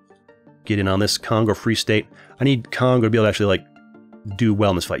Congo to get in on this. Congo Free State. I need Congo to be able to actually, like, do well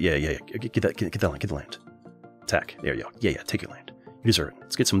in this fight. Yeah. Get the land. Attack. There you go. Yeah, take your land. You deserve it.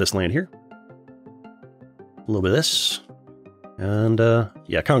 Let's get some of this land here. A little bit of this. And,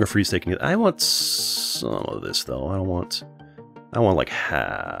 yeah, Congo Free State can get... I want some of this, though. I want like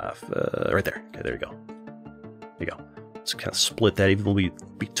half. Right there. Okay, there you go. There you go. Let's kind of split that evenly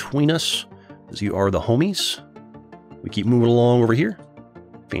between us, as you are the homies. We keep moving along over here.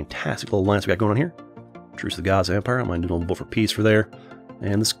 Fantastic little alliance we got going on here. Truce to the Gods Empire. I'm going to do a little vote for peace for there.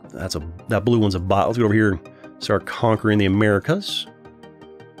 And that blue one's a bot. Let's go over here and start conquering the Americas.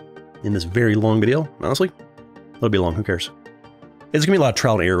 In this very long video, honestly. It'll be long, who cares? It's gonna be a lot of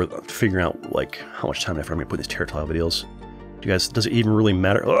trial and error figuring out, like, how much time and effort I'm gonna put in these territorial videos. Do you guys, does it even really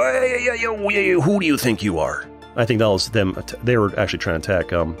matter? Oh, yeah, who do you think you are? I think that was them. They were actually trying to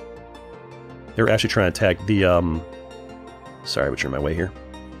attack, they were actually trying to attack the, sorry, I butchered my way here.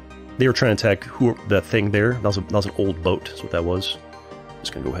 They were trying to attack the thing there. That was an old boat, that's what that was.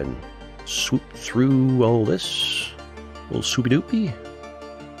 Just gonna go ahead and swoop through all this. A little swoopy-doopy.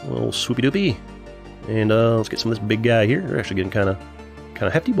 A little swoopy-doopy. And let's get some of this big guy here. They're actually getting kind of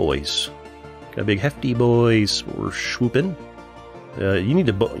hefty boys. Kind of big hefty boys. We're swooping. You need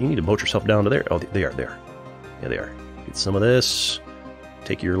to boat yourself down to there. Oh, they are there. Yeah, they are. Get some of this.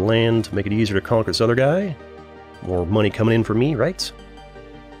 Take your land. Make it easier to conquer this other guy. More money coming in for me, right?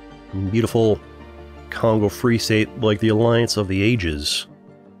 Beautiful Congo Free State, like the alliance of the ages.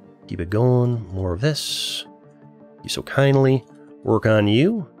 Keep it going. More of this. You so kindly. Work on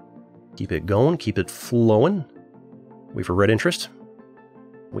you. Keep it going, keep it flowing. Wait for red interest.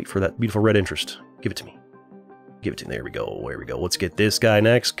 Wait for that beautiful red interest. Give it to me. Give it to me. There we go. There we go. Let's get this guy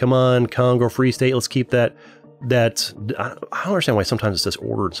next. Come on, Congo Free State. Let's keep that. I don't understand why sometimes it says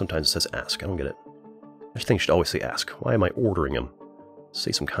order and sometimes it says ask. I don't get it. I just think you should always say ask. Why am I ordering him?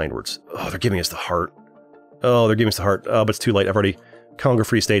 Say some kind words. Oh, they're giving us the heart. Oh, they're giving us the heart. Oh, but it's too late. I've already Congo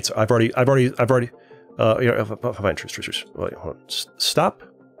Free States. I've already. You know, truce. Wait, hold on. Stop.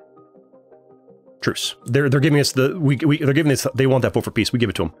 Truce. They're giving us the they're giving us, they want that vote for peace. We give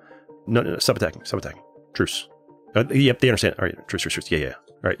it to them. No, stop attacking. Truce. Yep, they understand. All right, truce. Yeah.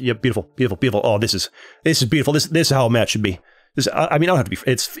 All right, yep, beautiful. Oh, this is beautiful. This is how a match should be. I mean, I don't have to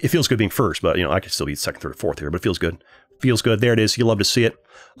be. It feels good being first, but you know, I could still be second, third, or fourth here. But it feels good. There it is. You love to see it.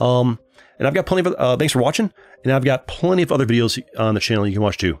 And I've got plenty of. Thanks for watching. And I've got plenty of other videos on the channel you can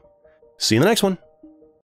watch too. See you in the next one.